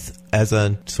teeth as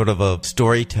a sort of a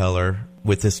storyteller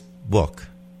with this book.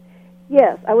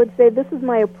 Yes, I would say this is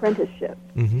my apprenticeship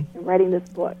in writing this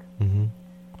book.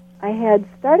 I had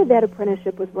started that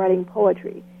apprenticeship with writing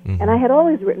poetry, and I had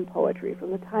always written poetry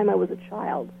from the time I was a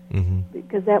child,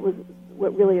 because that was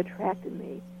what really attracted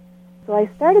me. So I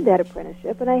started that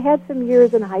apprenticeship, and I had some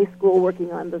years in high school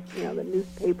working on the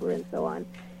newspaper and so on.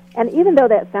 And even though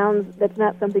that's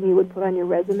not something you would put on your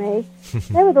resume,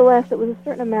 nevertheless, it was a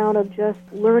certain amount of just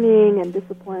learning and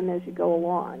discipline as you go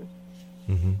along.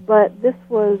 But this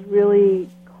was really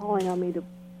calling on me to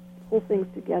pull things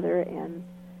together and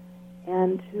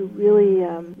to really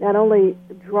not only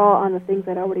draw on the things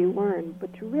I'd already learned,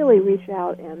 but to really reach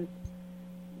out and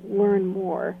learn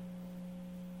more.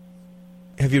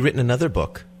 Have you written another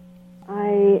book?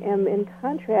 I am in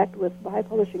contract with Bahá'í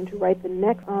Publishing to write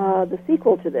the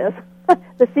sequel to this.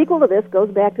 The sequel to this goes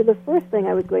back to the first thing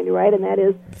I was going to write, and that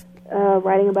is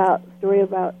writing a story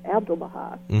about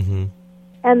Abdu'l-Bahá.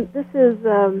 And this is,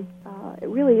 it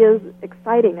really is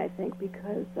exciting, I think,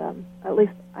 because at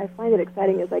least I find it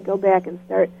exciting as I go back and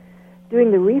start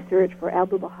doing the research for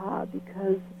Abdu'l-Bahá,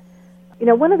 because,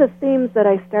 one of the themes that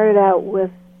I started out with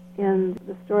in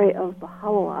the story of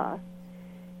Baha'u'llah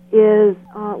is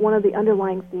one of the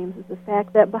underlying themes is the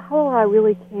fact that Baha'u'llah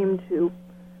really came to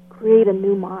create a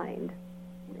new mind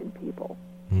in people.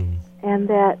 And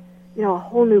that, a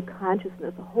whole new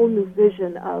consciousness, a whole new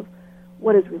vision of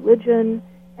what is religion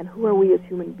and who are we as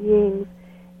human beings.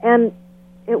 And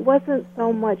it wasn't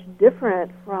so much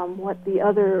different from what the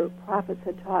other prophets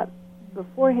had taught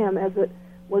before him as it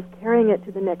was carrying it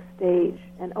to the next stage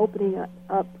and opening it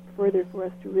up further for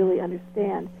us to really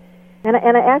understand. And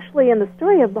I actually, in the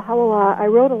story of Baha'u'llah, I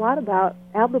wrote a lot about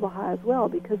Abdu'l-Baha as well,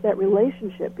 because that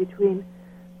relationship between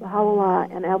Baha'u'llah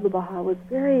and Abdu'l-Baha was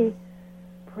very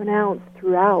pronounced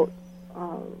throughout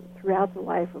the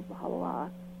life of Baha'u'llah.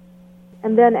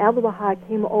 And then Abdu'l-Baha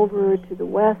came over to the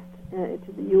West,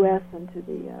 to the U.S. and to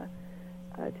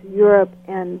Europe,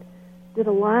 and did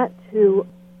a lot to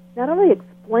not only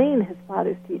explain his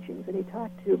father's teachings, and he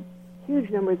talked to huge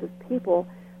numbers of people,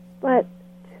 but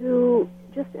to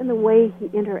just in the way he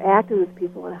interacted with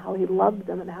people and how he loved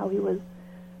them and how he was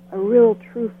a real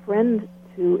true friend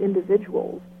to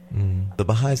individuals. The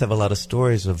Baha'is have a lot of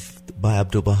stories by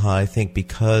Abdu'l-Baha, I think,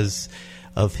 because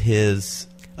of his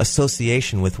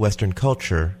association with Western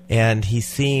culture. And he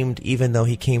seemed, even though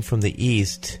he came from the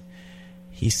East,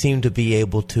 he seemed to be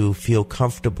able to feel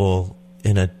comfortable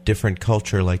in a different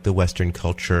culture like the Western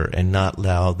culture and not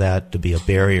allow that to be a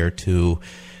barrier to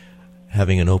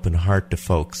having an open heart to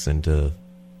folks and to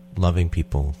loving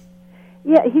people.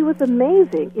 Yeah, he was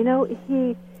amazing.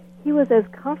 He was as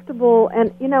comfortable,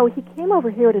 and, he came over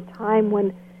here at a time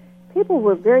when people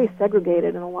were very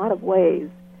segregated in a lot of ways,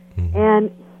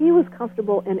 and he was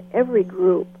comfortable in every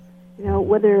group,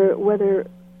 whether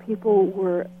people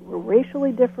were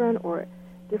racially different or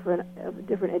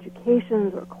different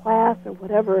educations or class or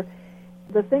whatever.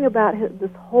 The thing about the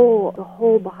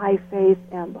whole Baha'i faith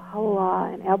and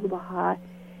Baha'u'llah and Abdu'l-Baha,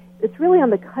 it's really on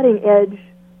the cutting edge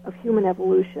of human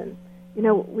evolution.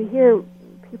 We hear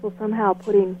people somehow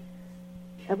putting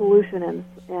evolution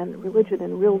and religion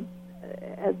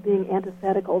as being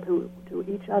antithetical to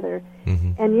each other,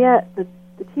 and yet the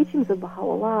teachings of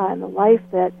Baha'u'llah and the life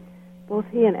that both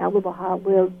he and Abdu'l-Baha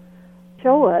lived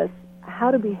show us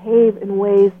how to behave in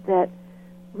ways that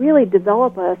really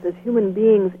develop us as human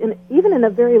beings, even in a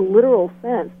very literal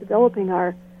sense, developing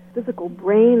our physical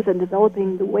brains and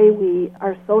developing the way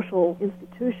our social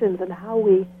institutions and how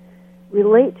we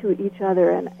relate to each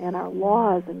other and our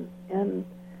laws and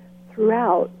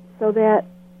throughout, so that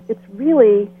it's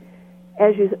really,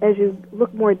 as you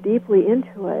look more deeply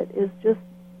into it, is just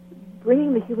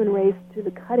bringing the human race to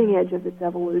the cutting edge of its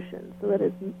evolution, so that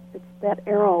it's that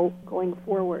arrow going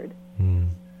forward.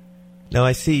 Now,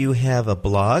 I see you have a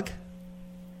blog.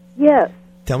 Yes.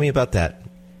 Tell me about that.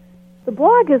 The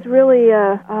blog is really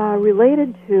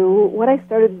related to what I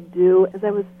started to do as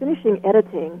I was finishing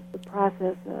editing the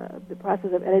process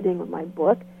of editing of my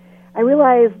book. I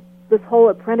realized this whole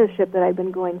apprenticeship that I'd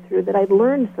been going through, that I'd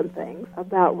learned some things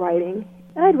about writing,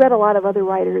 and I'd read a lot of other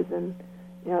writers and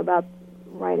about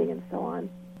writing and so on,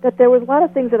 that there was a lot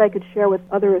of things that I could share with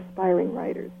other aspiring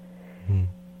writers.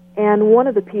 And one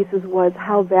of the pieces was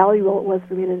how valuable it was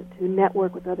for me to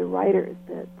network with other writers,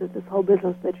 that this whole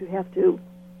business that you have to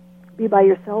be by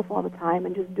yourself all the time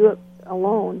and just do it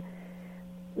alone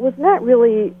was not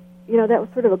really, that was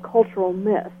sort of a cultural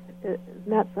myth. It's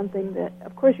not something that,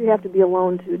 of course, you have to be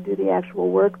alone to do the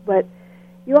actual work, but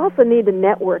you also need to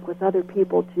network with other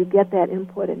people to get that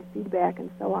input and feedback and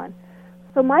so on.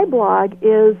 So my blog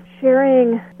is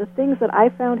sharing the things that I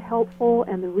found helpful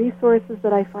and the resources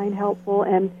that I find helpful,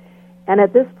 and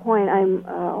at this point I'm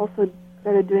also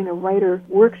started doing a writer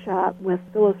workshop with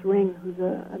Phyllis Ring, who's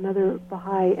another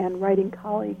Baha'i and writing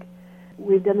colleague.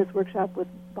 We've done this workshop with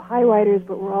Baha'i writers,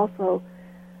 but we're also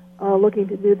looking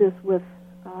to do this with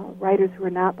writers who are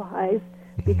not Baha'is,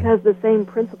 because the same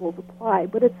principles apply.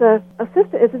 But it's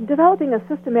developing a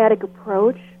systematic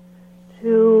approach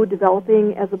to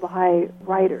developing as a Baha'i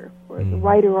writer, or as a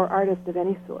writer or artist of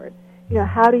any sort.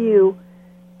 How do you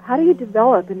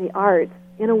develop in the arts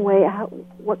in a way?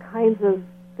 What kinds of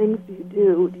things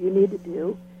do you need to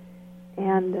do,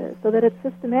 and so that it's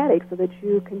systematic, so that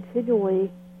you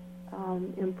continually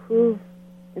improve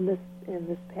in this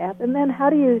path. And then how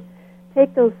do you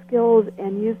take those skills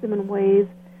and use them in ways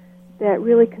that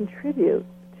really contribute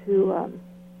to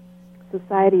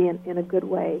society in a good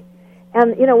way?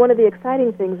 And, one of the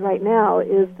exciting things right now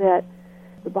is that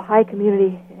the Baha'i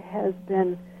community has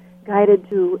been guided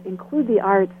to include the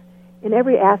arts in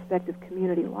every aspect of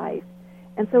community life.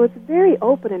 And so it's very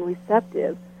open and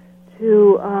receptive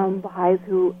to Baha'is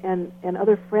and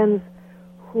other friends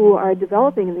who are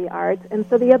developing in the arts. And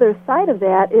so the other side of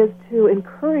that is to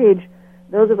encourage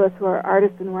those of us who are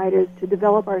artists and writers, to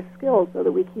develop our skills so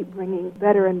that we keep bringing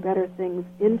better and better things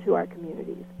into our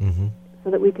communities, so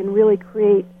that we can really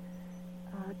create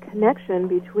connection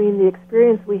between the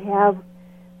experience we have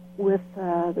with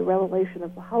the revelation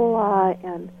of Baha'u'llah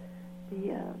and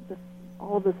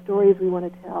all of the stories we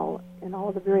want to tell and all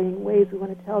of the varying ways we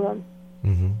want to tell them.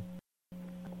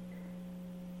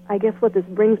 I guess what this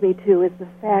brings me to is the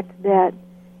fact that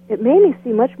it made me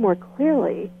see much more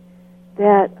clearly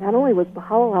that not only was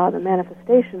Baha'u'llah, the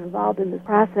manifestation, involved in this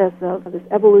process of this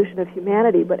evolution of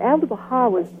humanity, but Abdu'l-Baha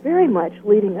was very much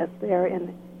leading us there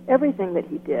in everything that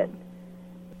he did.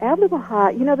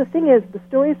 Abdu'l-Baha, the thing is, the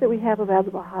stories that we have of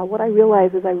Abdu'l-Baha, what I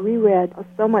realized as I reread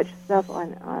so much stuff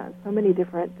on so many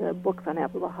different books on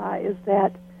Abdu'l-Baha, is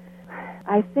that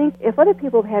I think if other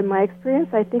people have had my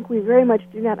experience, I think we very much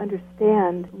do not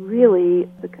understand really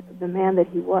the man that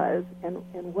he was and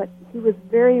what he was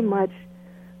very much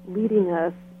leading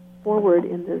us forward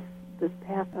in this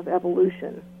path of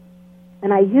evolution.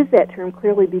 And I use that term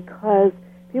clearly because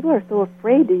people are so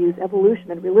afraid to use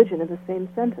evolution and religion in the same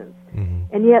sentence.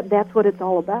 And yet that's what it's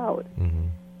all about,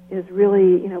 is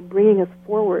really, bringing us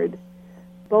forward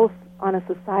both on a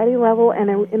society level and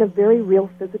in a very real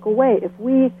physical way. If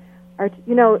we are,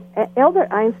 Albert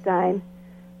Einstein,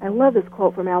 I love this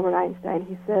quote from Albert Einstein.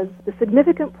 He says, "The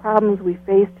significant problems we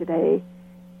face today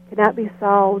cannot be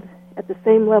solved at the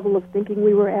same level of thinking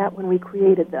we were at when we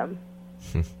created them."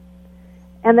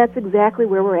 And that's exactly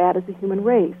where we're at as a human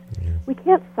race. We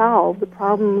can't solve the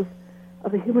problems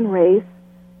of the human race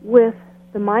with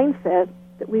the mindset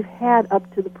that we've had up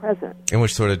to the present. And we're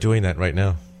sort of doing that right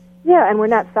now. Yeah, and we're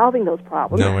not solving those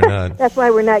problems. No, we're not. That's why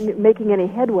we're not making any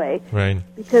headway. Right.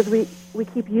 Because we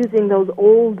keep using those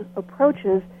old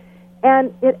approaches,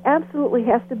 and it absolutely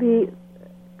has to be,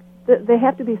 they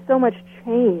have to be so much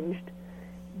changed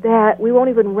that we won't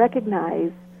even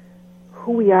recognize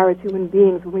who we are as human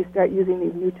beings when we start using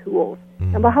these new tools.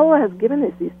 And Baha'u'llah has given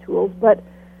us these tools, but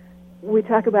we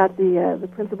talk about the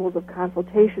principles of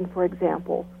consultation, for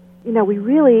example. We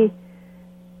really,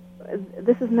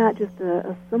 this is not just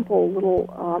a simple little,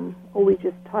 we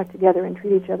just talk together and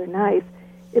treat each other nice.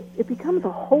 It becomes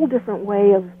a whole different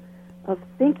way of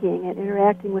thinking and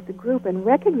interacting with the group and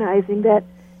recognizing that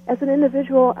as an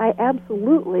individual, I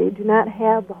absolutely do not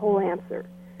have the whole answer.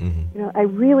 I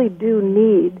really do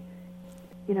need,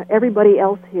 everybody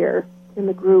else here in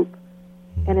the group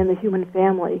and in the human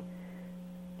family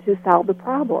to solve the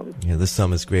problems. Yeah, the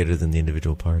sum is greater than the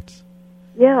individual parts.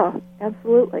 Yeah,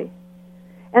 absolutely.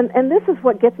 And this is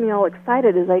what gets me all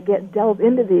excited as I delve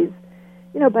into these.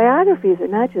 Biographies are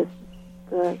not just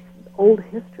the old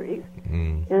histories.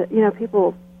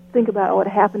 People think about what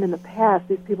happened in the past.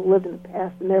 These people lived in the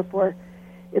past, and therefore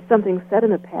it's something said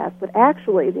in the past. But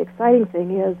actually, the exciting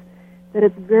thing is that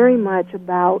it's very much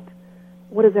about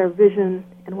what is our vision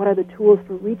and what are the tools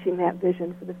for reaching that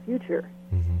vision for the future.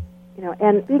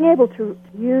 And being able to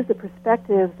use the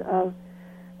perspectives of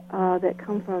that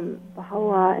come from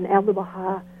Baha'u'llah and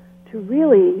Abdu'l-Baha to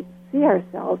really see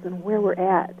ourselves and where we're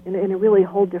at in a really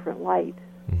whole different light.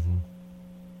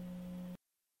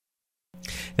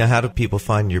 Now, how do people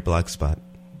find your blog spot?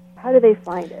 How do they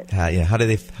find it? How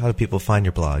do people find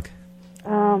your blog?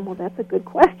 Well, that's a good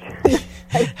question.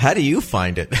 How do you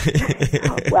find it?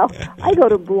 Well, I go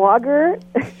to Blogger.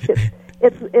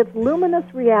 It's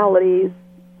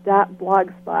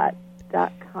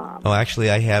luminousrealities.blogspot.com. Oh,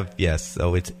 actually, I have, yes.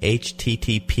 So it's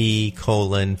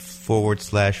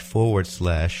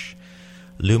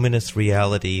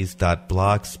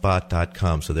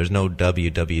http://luminousrealities.blogspot.com. So there's no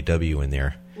www in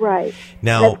there. Right.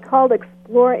 Now, it's called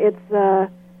Explore. It's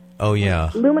oh yeah,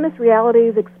 Luminous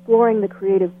Realities: Exploring the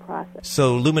Creative Process.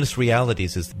 So Luminous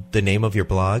Realities is the name of your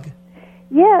blog?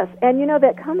 Yes, and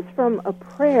that comes from a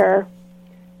prayer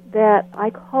that I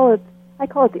call it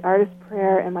the artist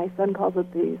prayer, and my son calls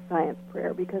it the science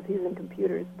prayer because he's in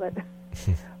computers. But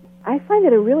I find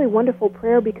it a really wonderful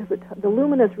prayer because the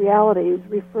luminous realities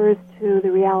refers to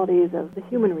the realities of the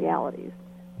human realities,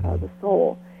 the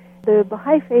soul. The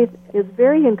Baha'i faith is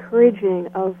very encouraging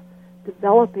of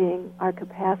developing our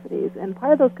capacities, and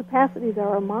part of those capacities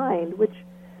are our mind, which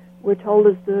we're told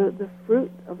is the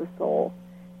fruit of the soul.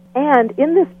 And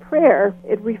in this prayer,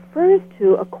 it refers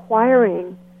to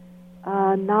acquiring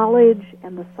knowledge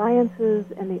and the sciences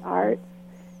and the arts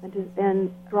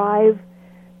and drive.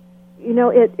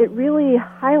 It really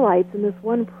highlights in this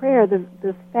one prayer the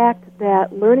fact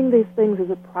that learning these things is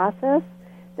a process,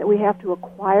 that we have to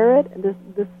acquire it, and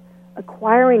this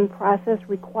acquiring process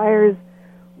requires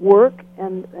work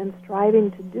and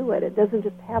striving to do it. It doesn't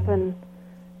just happen.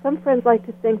 Some friends like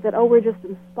to think that, we're just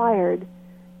inspired.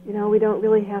 We don't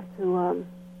really have to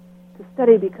to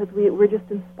study because we're just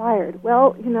inspired.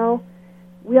 Well,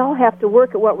 we all have to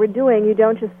work at what we're doing. You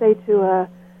don't just say to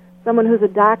someone who's a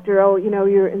doctor, oh,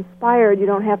 you're inspired, you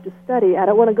don't have to study. I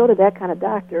don't want to go to that kind of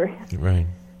doctor. Right.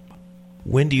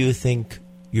 When do you think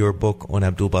your book on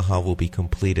Abdu'l-Baha will be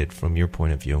completed from your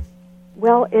point of view?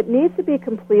 Well, it needs to be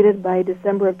completed by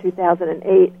December of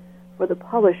 2008 for the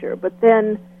publisher, but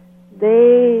then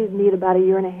they need about a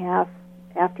year and a half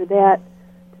after that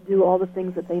to do all the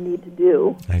things that they need to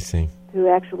do. I see. To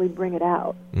actually bring it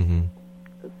out. Mm-hmm.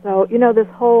 So, this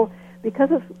whole, because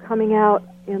it's coming out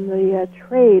in the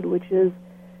trade, which is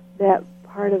that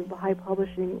part of Baha'i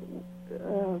Publishing,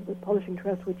 the Publishing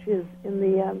Trust, which is in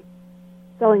the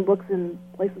selling books in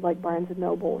places like Barnes &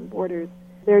 Noble and Borders,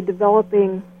 they're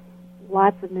developing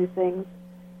lots of new things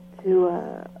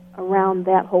to around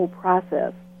that whole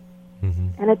process. Mm-hmm.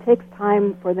 And it takes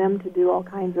time for them to do all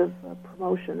kinds of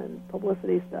promotion and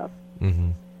publicity stuff.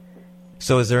 Mm-hmm.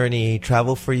 So is there any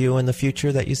travel for you in the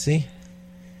future that you see?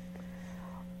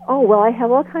 Oh, well, I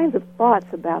have all kinds of thoughts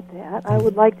about that. I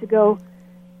would like to go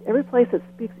every place that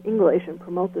speaks English and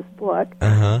promote this book.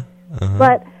 But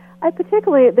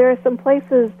there are some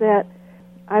places that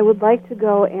I would like to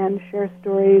go and share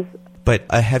stories.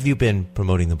 But have you been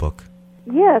promoting the book?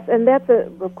 Yes, and that's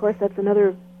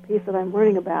another piece that I'm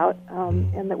learning about,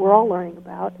 and that we're all learning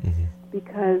about,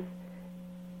 because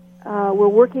we're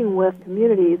working with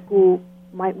communities who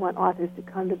might want authors to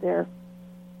come to their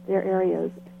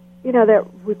areas. That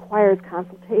requires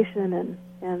consultation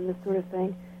and this sort of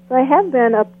thing. So I have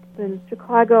been up in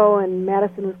Chicago and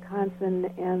Madison,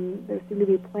 Wisconsin, and there seem to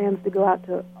be plans to go out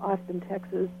to Austin,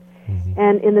 Texas. Mm-hmm.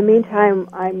 And in the meantime,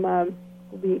 I'm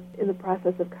will be in the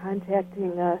process of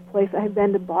contacting a place. I have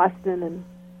been to Boston, and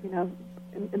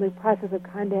in the process of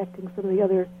contacting some of the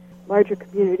other larger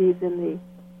communities in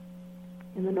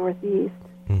the Northeast,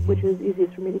 mm-hmm. which is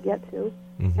easiest for me to get to.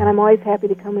 Mm-hmm. And I'm always happy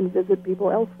to come and visit people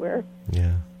elsewhere.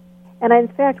 Yeah. And in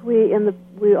fact, we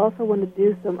also want to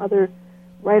do some other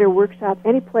writer workshops,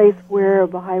 any place where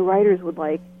Baha'i writers would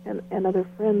like, and other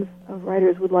friends of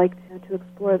writers would like to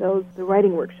explore the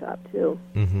writing workshop too.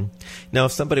 Mm-hmm. Now,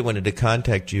 if somebody wanted to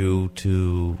contact you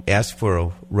to ask for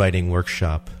a writing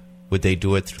workshop, would they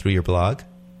do it through your blog?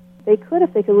 They could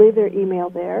if they could leave their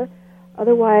email there.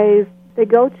 Otherwise, they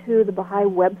go to the Baha'i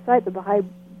website, the Baha'i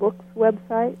Books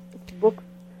website,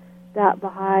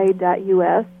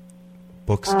 books.baha'i.us.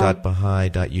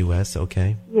 Books.baha'i.us,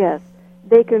 okay. Yes.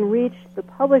 They can reach the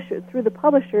publisher. Through the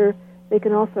publisher, they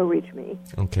can also reach me.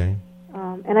 Okay.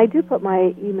 And I do put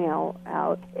my email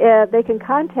out. They can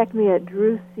contact me at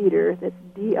DruCeder, that's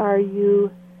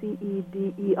DRUCEDER,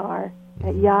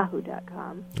 at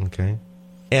yahoo.com. Okay.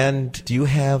 And do you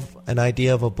have an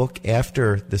idea of a book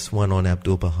after this one on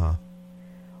Abdu'l-Baha?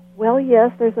 Well,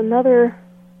 yes, there's another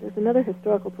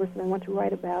historical person I want to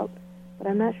write about, but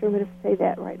I'm not sure I'm going to say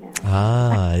that right now.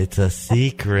 Ah, it's a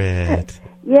secret.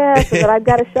 Yes, but I've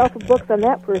got a shelf of books on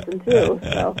that person, too,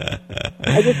 so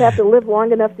I just have to live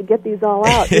long enough to get these all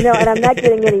out. And I'm not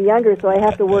getting any younger, so I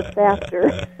have to work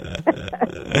faster.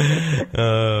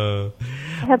 I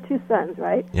have two sons,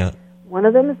 right? Yeah. One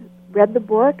of them has read the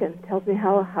book and tells me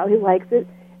how he likes it.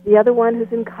 The other one,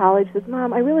 who's in college, says,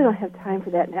 Mom, I really don't have time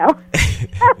for that now.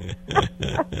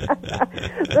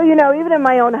 So, even in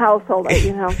my own household, I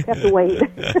have to wait.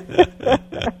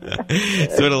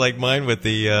 Sort of like mine with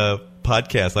the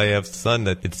podcast. I have a son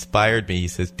that inspired me. He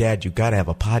says, Dad, you got to have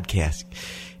a podcast.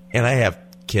 And I have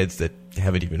kids that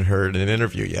haven't even heard an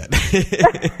interview yet.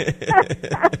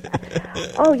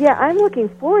 Oh, yeah, I'm looking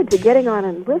forward to getting on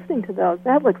and listening to those.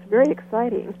 That looks very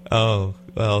exciting. Oh,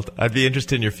 well, I'd be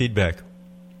interested in your feedback.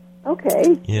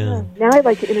 Okay. Yeah. Now I'd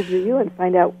like to interview you and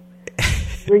find out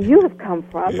where you have come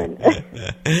from. And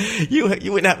You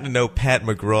wouldn't happen to know Pat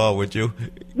McGraw, would you?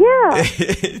 Yeah.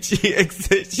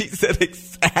 She said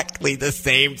exactly the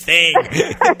same thing.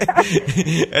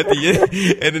 At the end,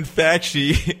 and in fact,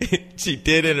 she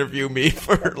did interview me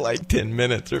for like 10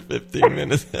 minutes or 15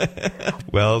 minutes.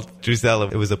 Well,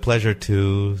 Druzelle, it was a pleasure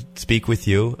to speak with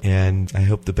you, and I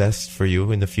hope the best for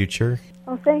you in the future.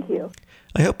 Oh, thank you.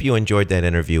 I hope you enjoyed that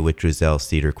interview with Druzelle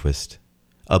Cederquist,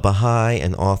 a Baha'i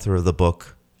and author of the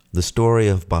book, The Story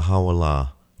of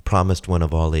Baha'u'llah, Promised One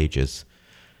of All Ages.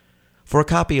 For a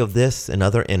copy of this and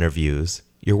other interviews,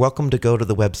 you're welcome to go to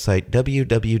the website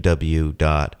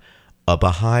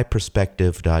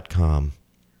www.abahaiperspective.com.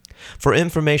 For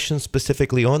information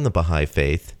specifically on the Baha'i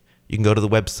Faith, you can go to the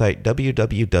website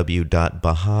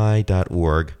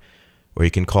www.baha'i.org, or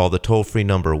you can call the toll-free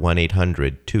number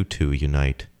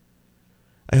 1-800-22-UNITE.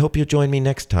 I hope you'll join me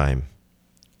next time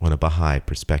on A Baha'i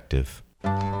Perspective.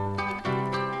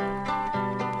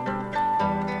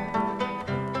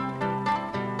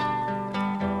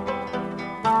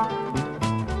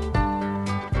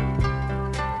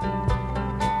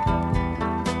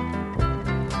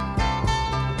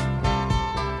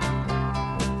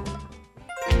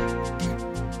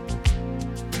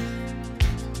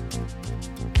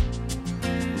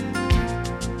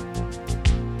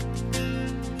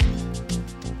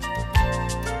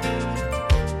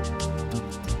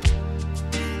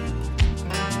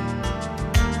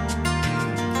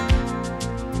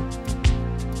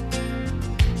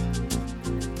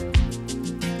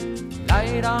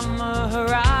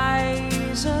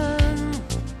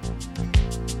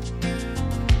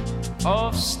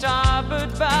 of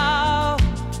starboard bow.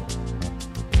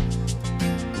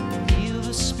 Feel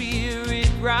the spirit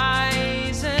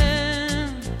rising,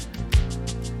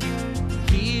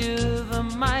 hear the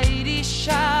mighty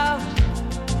shout.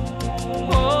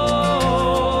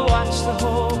 Oh, watch the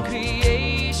whole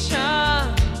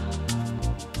creation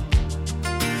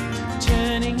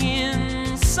turning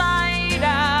inside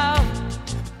out.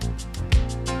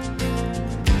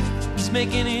 He's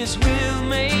making his will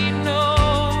made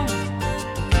known.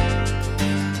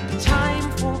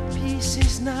 Time for peace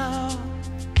is now.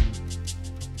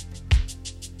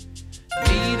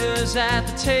 Leaders at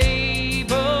the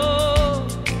table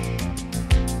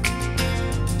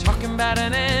talking about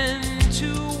an end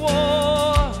to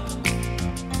war.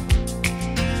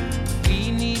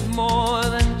 We need more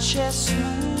than chess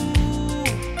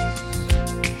moves.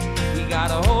 We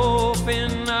gotta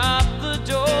open up the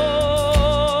door.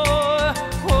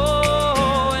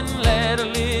 Oh, and let a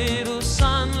little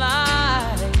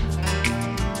sunlight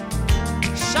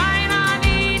shine on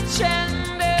each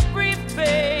and every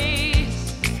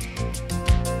face.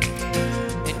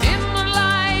 And in the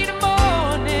light of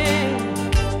morning,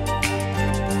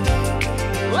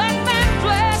 let that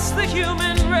bless the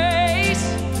human race.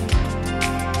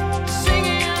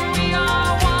 Singing, we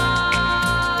are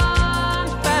one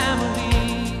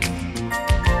family.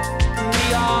 We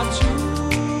are too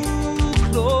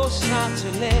close not to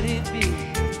let it be.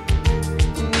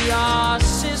 We are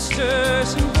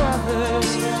sisters and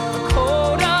brothers, a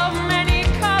coat of many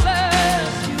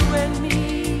colors, you and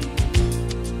me.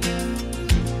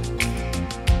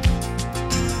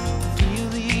 Feel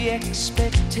the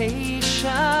expectation,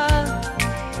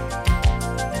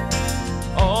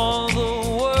 all the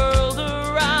world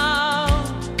around.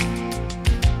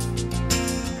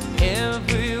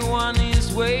 Everyone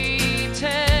is waiting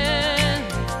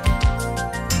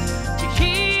to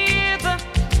hear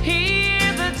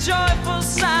the joyful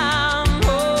sound,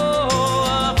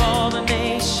 oh, of all the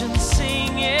nations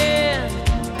singing,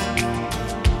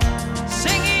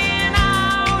 singing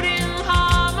out in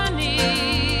harmony.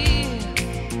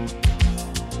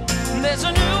 There's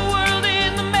a new world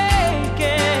in the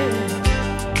making.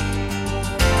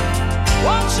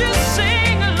 Won't you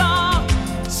sing along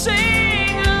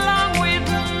with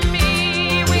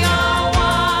me? We are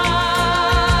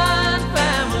one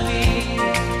family.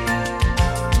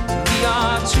 We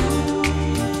are too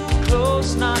close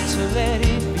not to let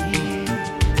it be.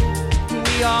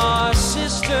 We are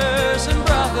sisters and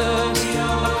brothers,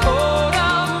 a coat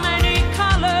of many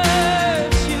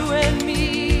colors, you and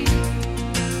me.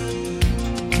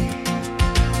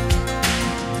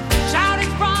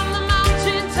 Shouting from the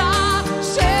mountaintop,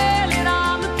 sailing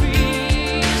on the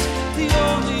breeze. The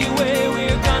only way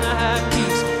we're gonna have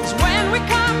peace is when we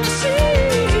come to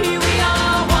see. We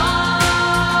are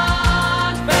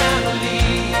one family.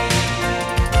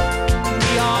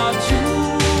 We are too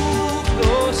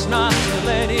close not to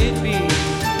let it be.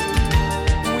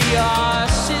 We are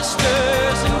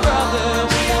sisters and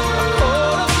brothers, a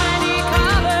coat of many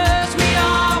colors. We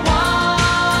are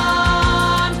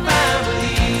one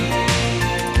family.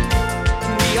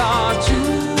 We are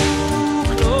too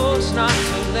close not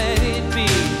to let it be.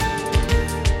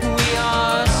 We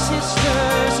are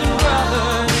sisters and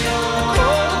brothers, a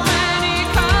coat of many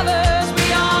colors. We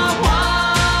are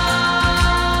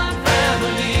one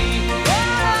family.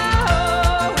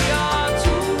 Oh, we are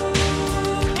too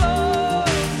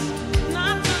close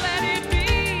not to let it be.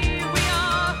 We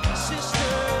are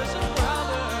sisters and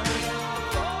brothers, a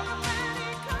coat of many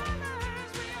colors.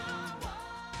 We are one.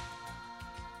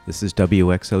 This is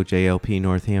WXOJLP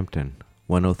Northampton,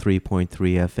 103.3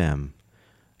 FM,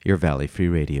 your Valley Free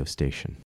Radio station.